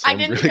insights. So I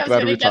didn't think I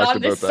was going to get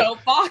on this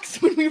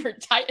soapbox when we were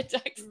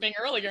texting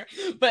earlier,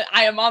 but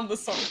I am on the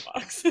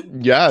soapbox.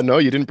 Yeah, no,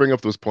 you didn't bring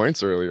up those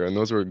points earlier, and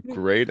those were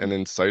great and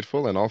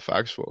insightful and all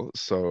factual.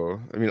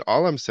 So, I mean,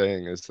 all I'm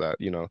saying is that,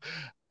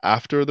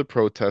 after the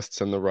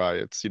protests and the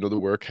riots, the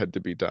work had to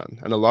be done.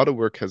 And a lot of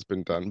work has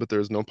been done, but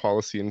there's no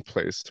policy in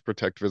place to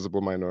protect visible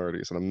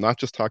minorities. And I'm not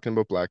just talking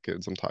about Black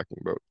kids, I'm talking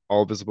about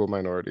all visible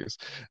minorities.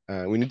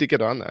 We need to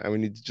get on that, and we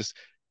need to just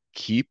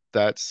keep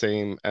that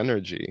same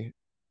energy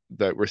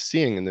that we're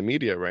seeing in the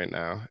media right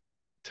now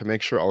to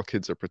make sure all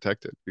kids are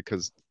protected,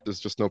 because there's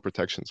just no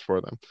protections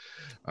for them.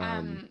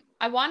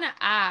 I want to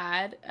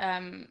add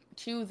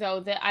too, though,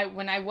 that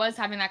when I was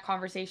having that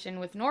conversation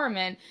with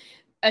Norman,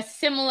 a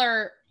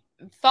similar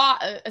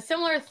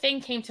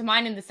thing came to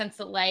mind in the sense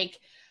that, like,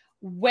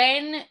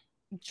 when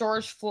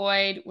George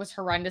Floyd was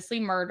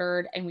horrendously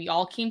murdered and we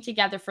all came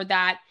together for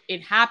that,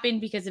 it happened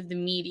because of the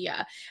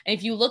media. And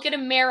if you look at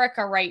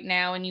America right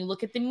now and you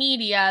look at the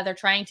media, they're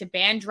trying to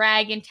ban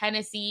drag in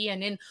Tennessee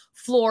and in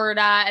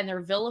Florida, and they're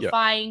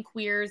vilifying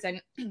queers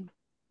and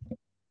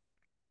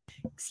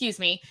excuse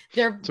me,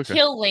 they're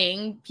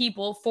killing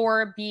people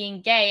for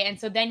being gay. And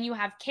so then you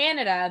have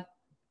Canada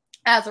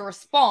as a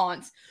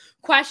response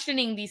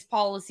questioning these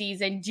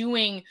policies and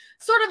doing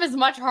sort of as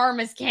much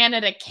harm as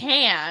Canada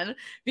can,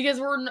 because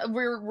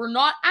we're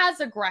not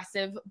as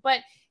aggressive. But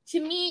to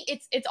me,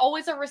 it's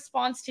always a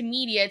response to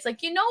media. It's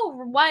like, you know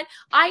what?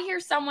 I hear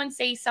someone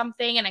say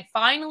something and I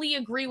finally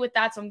agree with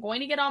that, so I'm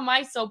going to get on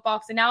my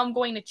soapbox and now I'm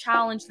going to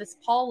challenge this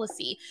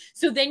policy.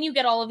 So then you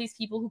get all of these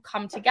people who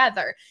come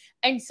together.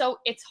 And so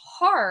it's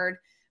hard,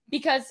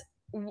 because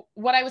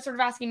what I was sort of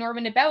asking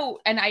Norman about,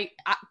 and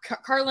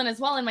Carlin as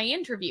well in my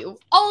interview,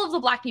 all of the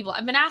Black people,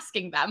 I've been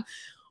asking them,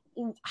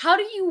 how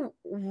do you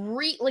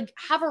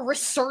have a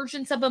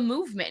resurgence of a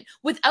movement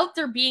without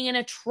there being an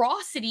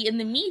atrocity in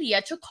the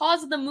media to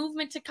cause the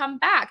movement to come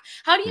back?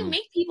 How do you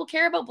make people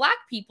care about Black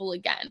people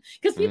again?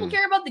 Because people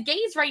care about the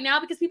gays right now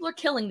because people are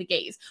killing the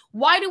gays.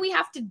 Why do we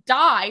have to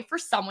die for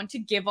someone to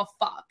give a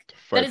fuck?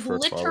 That is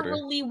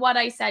literally what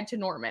I said to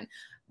Norman.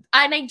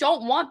 And I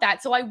don't want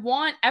that. So I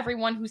want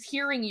everyone who's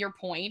hearing your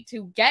point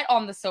to get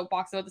on the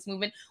soapbox about this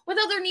movement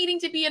without there needing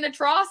to be an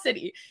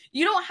atrocity.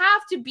 You don't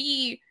have to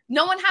be,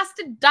 no one has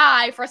to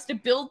die for us to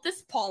build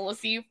this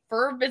policy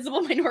for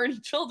visible minority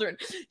children.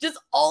 Just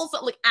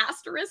also, like,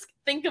 asterisk,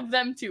 think of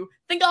them too.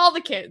 Think of all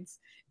the kids.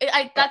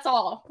 That's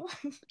all.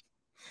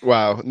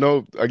 Wow.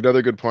 No,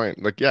 another good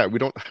point. Like, yeah,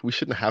 we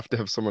shouldn't have to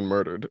have someone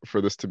murdered for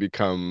this to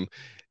become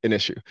an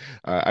issue.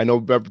 I know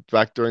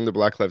back during the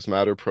Black Lives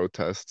Matter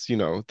protests,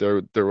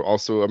 there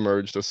also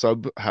emerged a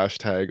sub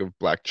hashtag of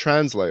Black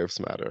Trans Lives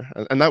Matter,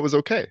 and that was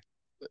okay.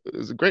 It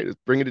was great. It's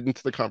bringing it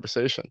into the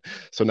conversation.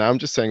 So now I'm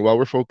just saying, while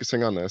we're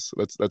focusing on this,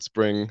 let's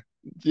bring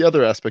the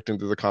other aspect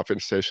into the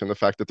conversation, the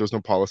fact that there's no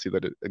policy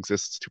that it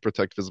exists to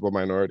protect visible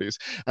minorities.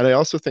 And I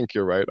also think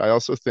you're right. I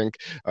also think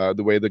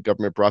the way the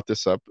government brought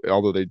this up,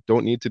 although they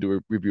don't need to do a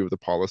review of the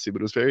policy,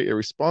 but it was very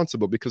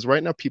irresponsible because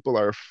right now people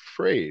are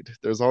afraid.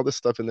 There's all this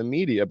stuff in the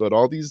media about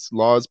all these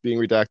laws being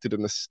redacted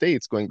in the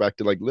States going back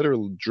to like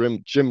literal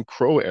Jim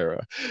Crow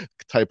era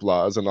type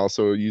laws and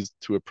also used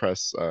to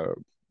oppress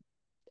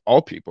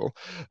all people.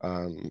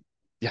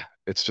 Yeah,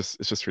 it's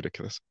just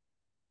ridiculous.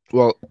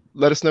 Well,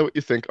 let us know what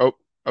you think. Oh,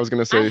 I was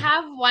going to say. I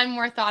have one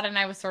more thought, and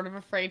I was sort of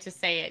afraid to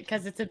say it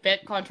because it's a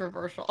bit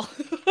controversial.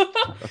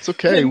 That's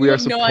okay. We are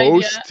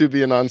supposed to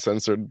be an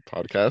uncensored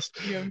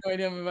podcast. You have no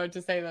idea I'm about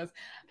to say this.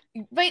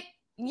 But,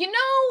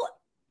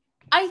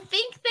 I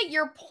think that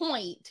your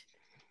point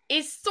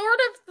is sort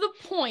of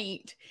the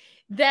point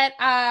that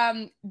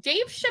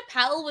Dave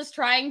Chappelle was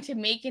trying to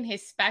make in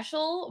his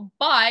special,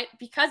 but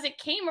because it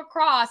came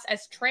across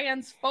as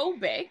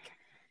transphobic,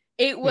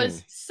 it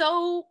was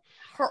so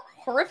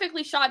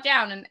horrifically shot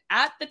down. And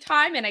at the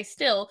time, and I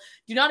still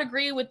do not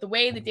agree with the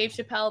way that Dave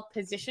Chappelle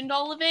positioned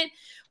all of it,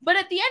 but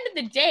at the end of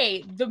the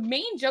day, the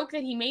main joke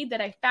that he made that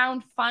I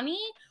found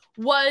funny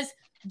was,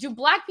 do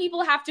Black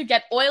people have to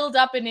get oiled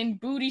up and in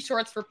booty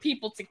shorts for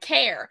people to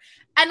care?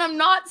 And I'm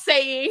not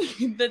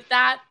saying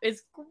that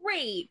is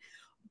great,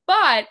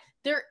 but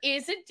there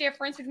is a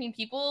difference between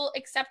people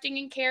accepting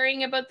and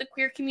caring about the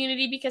queer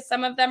community because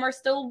some of them are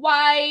still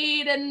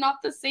white and not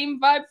the same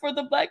vibe for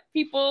the Black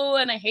people.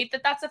 And I hate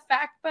that that's a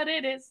fact, but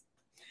it is.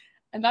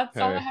 And that's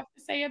all I have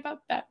to say about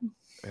that.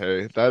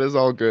 Hey, that is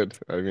all good.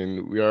 I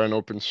mean, we are an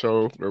open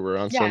show where we're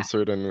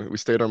uncensored and we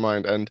state our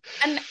mind. And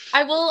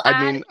I will add,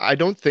 I mean, I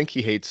don't think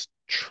he hates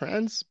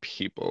trans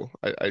people.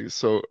 I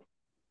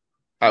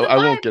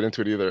won't get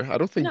into it either. I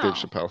don't think Dave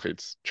Chappelle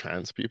hates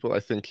trans people.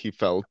 I think he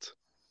felt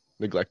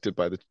neglected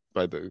by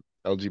the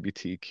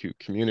LGBTQ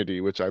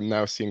community, which I'm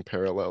now seeing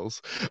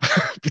parallels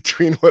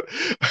between what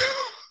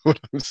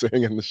I'm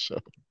saying in the show.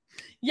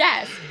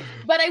 Yes,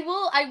 but I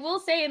will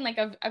say in like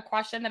a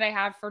question that I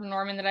have for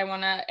Norman that I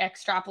want to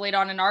extrapolate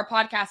on in our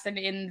podcast and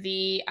in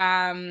the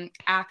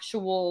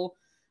actual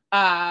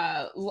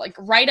like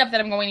write-up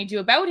that I'm going to do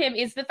about him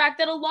is the fact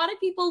that a lot of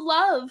people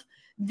love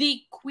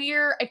the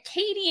queer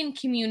Acadian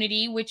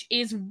community, which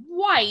is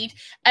white,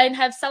 and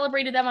have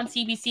celebrated them on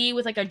CBC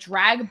with like a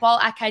drag ball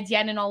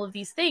acadienne and all of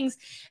these things.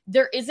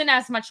 There isn't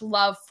as much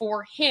love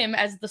for him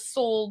as the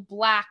sole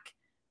Black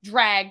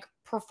drag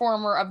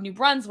performer of New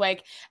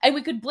Brunswick. And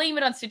we could blame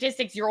it on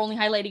statistics. You're only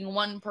highlighting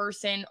one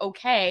person.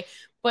 Okay.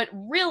 But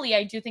really,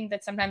 I do think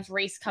that sometimes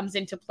race comes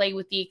into play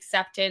with the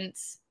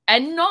acceptance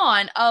and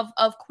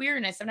of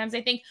queerness. Sometimes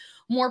I think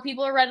more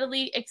people are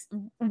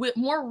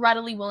more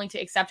readily willing to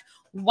accept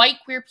white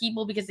queer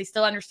people because they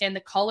still understand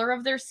the color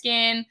of their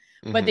skin,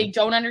 but they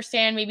don't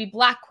understand maybe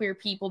Black queer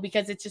people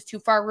because it's just too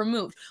far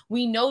removed.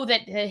 We know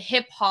that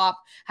hip hop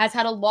has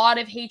had a lot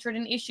of hatred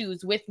and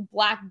issues with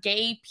Black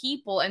gay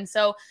people. And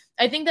so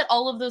I think that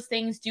all of those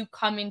things do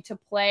come into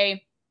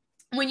play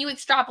when you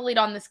extrapolate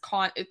on this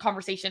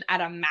conversation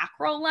at a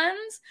macro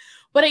lens.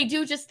 But I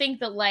do just think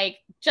that, like,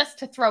 just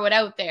to throw it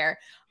out there,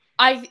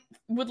 I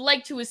would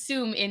like to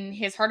assume in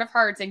his heart of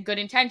hearts and good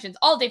intentions,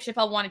 all Dave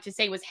Chappelle wanted to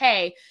say was,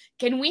 hey,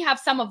 can we have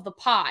some of the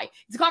pie?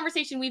 It's a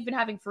conversation we've been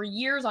having for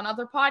years on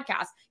other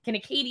podcasts. Can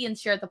Acadians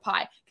share the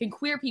pie? Can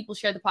queer people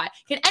share the pie?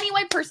 Can any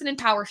white person in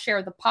power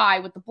share the pie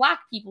with the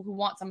Black people who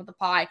want some of the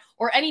pie,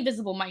 or any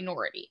visible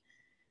minority?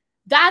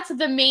 That's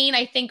the main,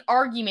 I think,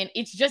 argument.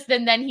 It's just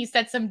then he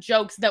said some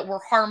jokes that were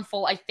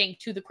harmful, I think,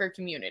 to the queer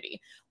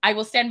community. I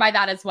will stand by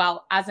that as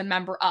well as a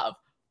member of.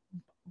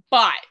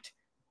 But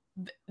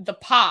the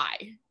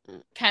pie,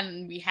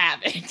 can we have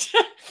it?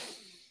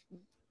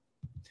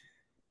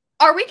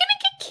 Are we gonna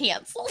get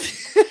canceled?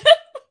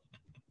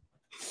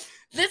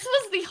 This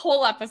was the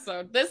whole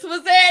episode. This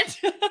was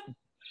it.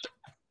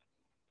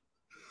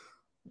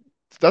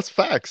 that's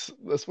facts.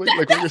 That's what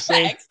like what you're That's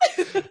saying.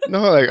 facts.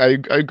 No, like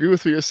I agree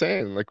with what you're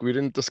saying. Like we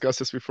didn't discuss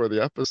this before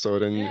the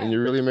episode, and Yeah.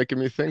 you're really making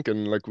me think.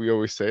 And like we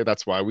always say,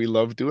 that's why we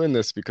love doing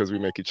this because we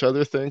make each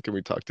other think, and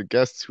we talk to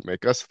guests who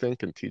make us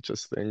think and teach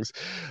us things.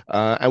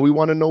 And we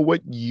want to know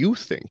what you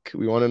think.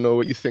 We want to know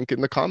what you think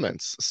in the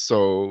comments.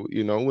 So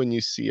when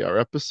you see our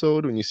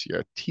episode, when you see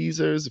our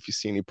teasers, if you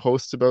see any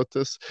posts about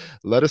this,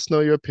 let us know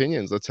your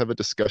opinions. Let's have a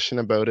discussion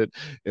about it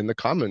in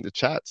the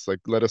chats. Like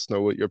let us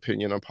know what your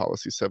opinion on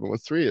policy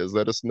 713 is.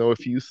 Let us know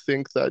if you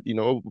think that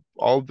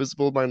all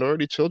visible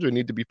minority children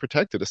need to be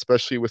protected,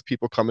 especially with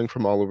people coming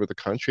from all over the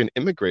country and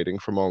immigrating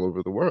from all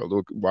over the world.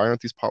 Why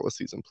aren't these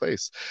policies in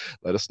place?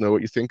 Let us know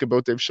what you think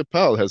about Dave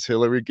Chappelle. Has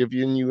Hillary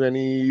given you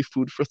any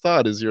food for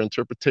thought? Is your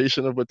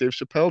interpretation of what Dave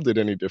Chappelle did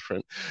any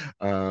different?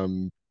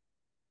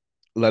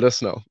 Let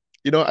us know.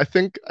 I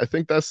think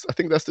that's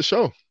the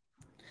show.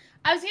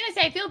 I was gonna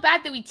say I feel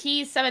bad that we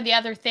teased some of the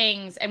other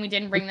things and we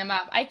didn't We bring them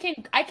up. I can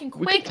we can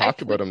quick I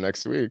talk about quick them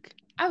next week.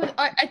 I was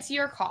it's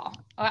your call.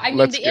 I mean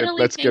Let's the get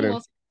Italy let's get thing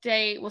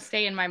in. will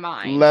stay in my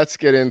mind. Let's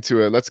get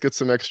into it. Let's get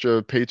some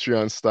extra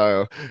Patreon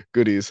style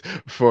goodies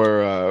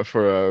for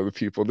the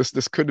people.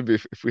 This could be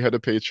if we had a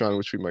Patreon,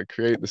 which we might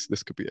create.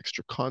 This could be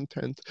extra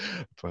content,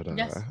 but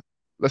Yes.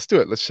 let's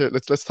do it.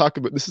 Let's talk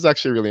about. This is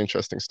actually a really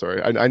interesting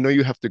story. I know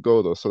you have to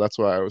go though, so that's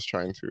why I was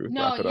trying to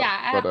No, wrap it up.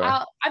 yeah,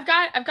 But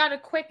I've got a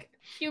quick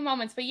few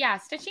moments, but yeah,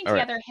 stitching all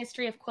right. together a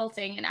history of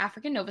quilting in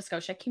African Nova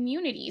Scotia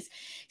communities.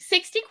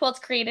 60 quilts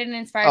created and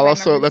inspired I'll by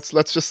also members.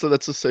 let's just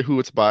say who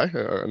it's by.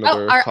 Oh,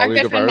 Another our colleague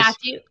good of friend ours.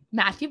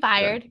 Matthew Yeah.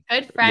 Byard,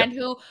 good Yeah. friend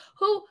who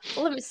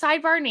let me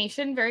sidebar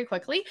nation very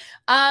quickly.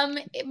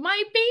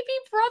 My baby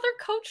brother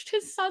coached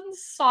his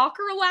son's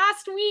soccer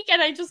last week,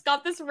 and I just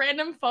got this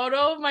random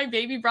photo of my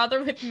baby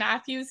brother with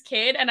Matthew's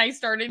kid, and Oh,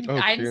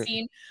 I hadn't cute.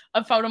 seen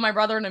a photo of my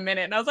brother in a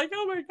minute, and I was like,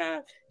 oh my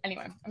god.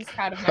 Anyway, I was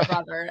proud of my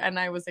brother, and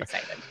I was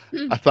excited.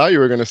 I thought you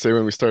were going to say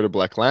when we started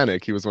Black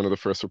Atlantic, he was one of the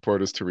first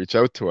reporters to reach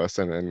out to us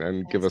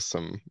and give us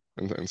some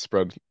and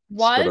spread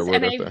our And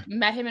word out I there.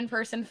 met him in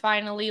person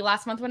finally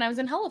last month when I was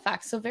in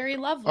Halifax, so very Oh,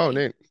 lovely.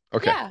 Nate.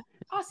 Okay. Yeah,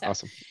 awesome.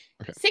 Awesome.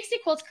 Okay. 60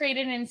 quilts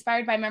created and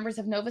inspired by members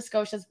of Nova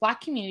Scotia's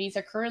Black communities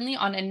are currently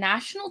on a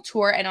national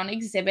tour and on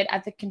exhibit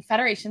at the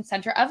Confederation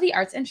Centre of the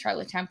Arts in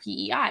Charlottetown,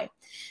 PEI.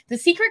 The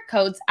Secret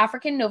Codes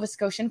African Nova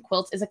Scotian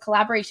Quilts is a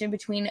collaboration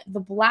between the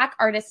Black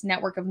Artists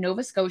Network of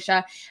Nova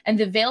Scotia and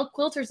the Vale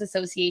Quilters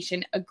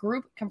Association, a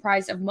group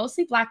comprised of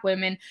mostly Black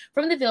women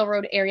from the Vale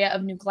Road area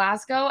of New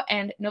Glasgow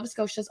and Nova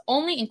Scotia's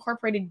only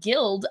incorporated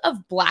guild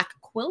of Black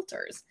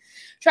quilters.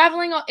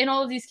 Traveling in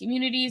all of these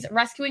communities,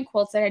 rescuing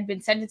quilts that had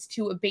been sentenced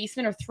to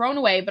abasement or thrown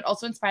away, but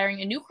also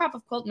inspiring a new crop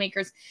of quilt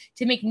makers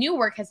to make new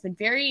work has been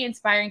very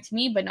inspiring to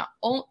me,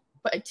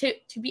 but to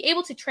be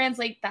able to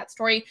translate that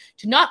story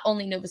to not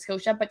only Nova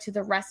Scotia, but to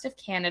the rest of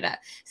Canada,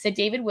 said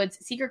David Woods,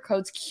 Secret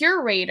Codes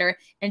curator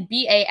and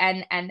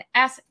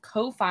BANNS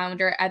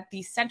co-founder at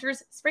the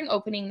center's spring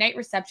opening night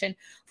reception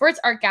for its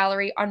art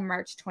gallery on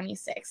March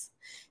 26th.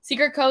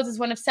 Secret Codes is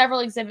one of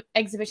several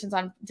exhibitions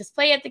on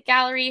display at the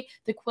gallery.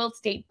 The quilts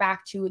date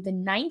back to the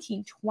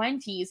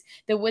 1920s.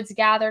 The Woods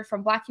gathered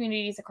from Black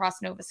communities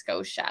across Nova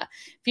Scotia.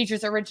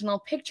 Features original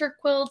picture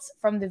quilts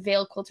from the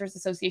Vale Quilters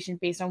Association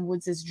based on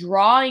Woods'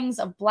 drawings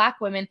of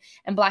Black women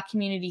and Black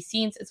community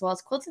scenes, as well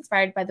as quilts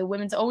inspired by the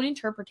women's own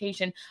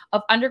interpretation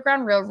of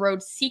Underground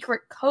Railroad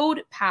secret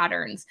code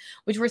patterns,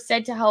 which were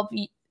said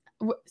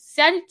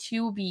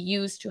to be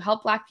used to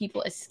help Black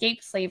people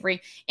escape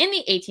slavery in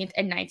the 18th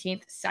and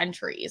 19th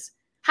centuries.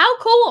 How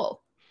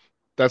cool!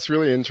 That's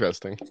really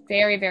interesting.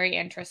 Very, very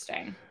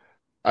interesting.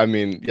 I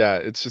mean, yeah,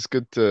 it's just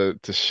good to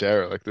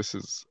share. Like this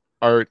is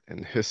art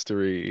and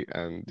history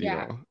and,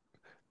 Yeah.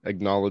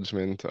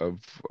 Acknowledgement of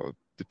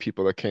the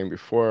people that came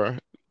before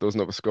those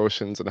Nova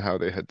Scotians and how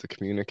they had to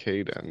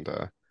communicate. And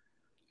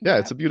yeah,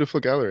 it's a beautiful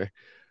gallery.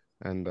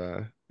 And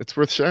it's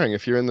worth sharing.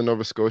 If you're in the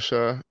Nova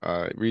Scotia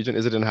region,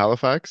 is it in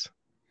Halifax?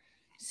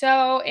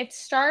 So it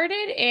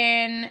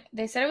started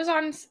they said it was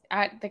on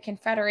at the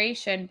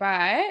Confederation,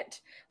 but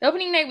the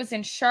opening night was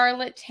in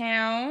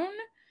Charlottetown.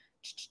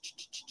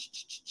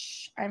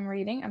 I'm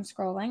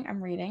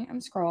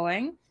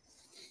scrolling.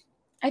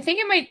 I think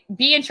it might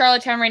be in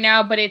Charlottetown right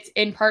now, but it's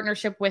in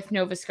partnership with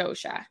Nova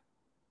Scotia.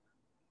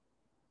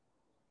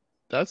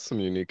 That's some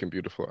unique and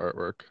beautiful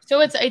artwork.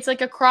 So it's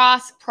like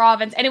across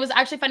province, and it was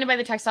actually funded by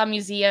the Textile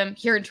Museum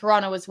here in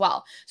Toronto as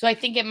well. So I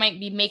think it might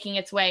be making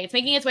its way. It's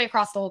making its way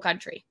across the whole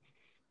country.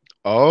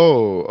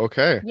 Oh,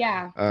 okay.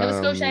 Yeah. Nova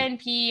Scotia and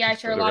PEI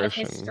share a lot of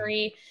Confederation.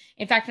 history.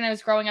 In fact, when I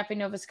was growing up in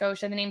Nova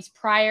Scotia, the names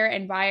Pryor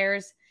and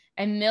Byers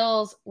and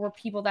Mills were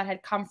people that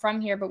had come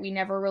from here, but we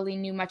never really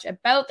knew much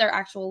about their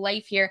actual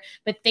life here.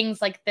 But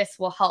things like this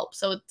will help.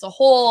 So it's a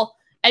whole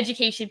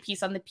education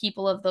piece on the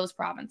people of those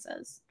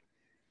provinces.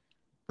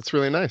 That's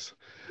really nice.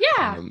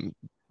 Yeah.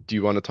 Do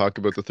you want to talk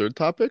about the third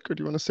topic, or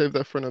do you want to save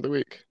that for another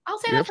week? I'll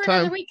save that for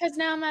another week because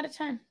now I'm out of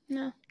time.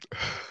 No.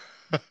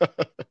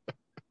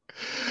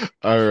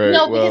 All right.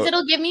 No, because Well,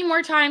 it'll give me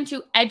more time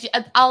to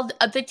I'll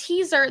the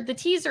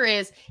teaser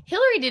is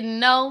Hillary didn't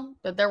know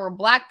that there were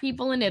black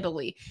people in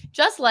Italy.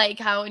 Just like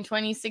how in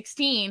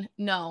 2016,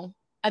 no,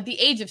 at the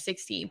age of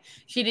 16,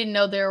 she didn't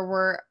know there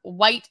were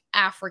white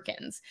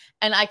Africans.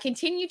 And I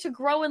continue to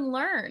grow and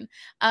learn.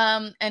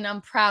 And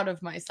I'm proud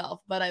of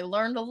myself, but I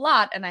learned a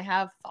lot and I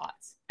have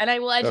thoughts. And I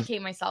will that's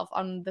educate myself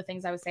on the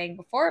things I was saying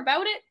before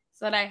about it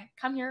so that I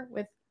come here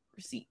with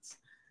receipts.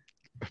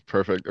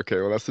 perfect. Okay,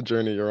 well, that's the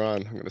journey you're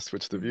on. I'm going to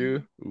switch the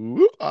view. Mhm.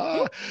 Ooh,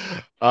 ah.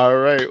 All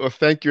right. Well,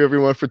 thank you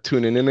everyone for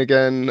tuning in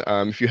again.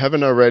 If you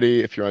haven't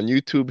already, if you're on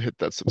YouTube, hit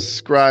that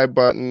subscribe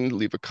button,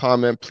 leave a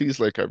comment. Please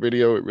like our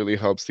video. It really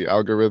helps the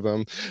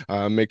algorithm.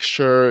 Make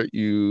sure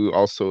you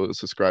also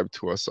subscribe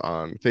to us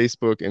on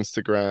Facebook,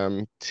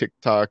 Instagram,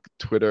 TikTok,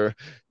 Twitter.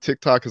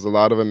 TikTok has a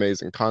lot of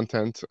amazing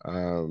content.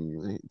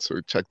 So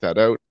check that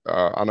out.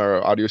 On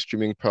our audio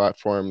streaming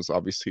platforms,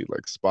 obviously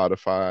like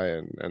Spotify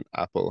and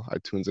Apple,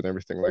 iTunes, and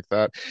everything like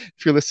that.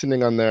 If you're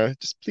listening on there,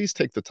 just please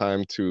take the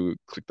time to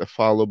click the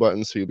follow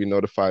button so you'll be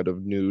notified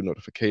of new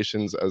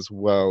notifications, as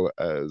well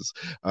as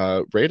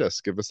rate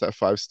us, give us that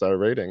 5-star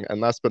rating.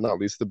 And last but not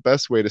least, the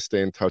best way to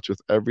stay in touch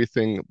with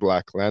everything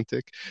Black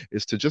Atlantic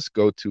is to just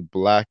go to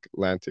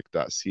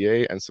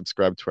blackatlantic.ca and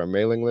subscribe to our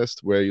mailing list,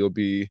 where you'll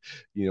be,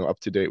 up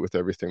to date with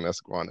everything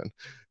that's going on.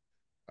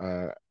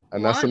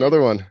 And that's Guanin.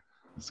 another one.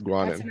 It's That's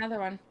Guanin. another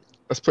one.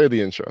 Let's play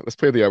the intro. Let's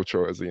play the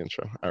outro as the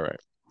intro. All right.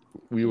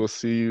 We will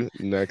see you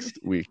next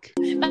week.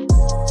 Bye.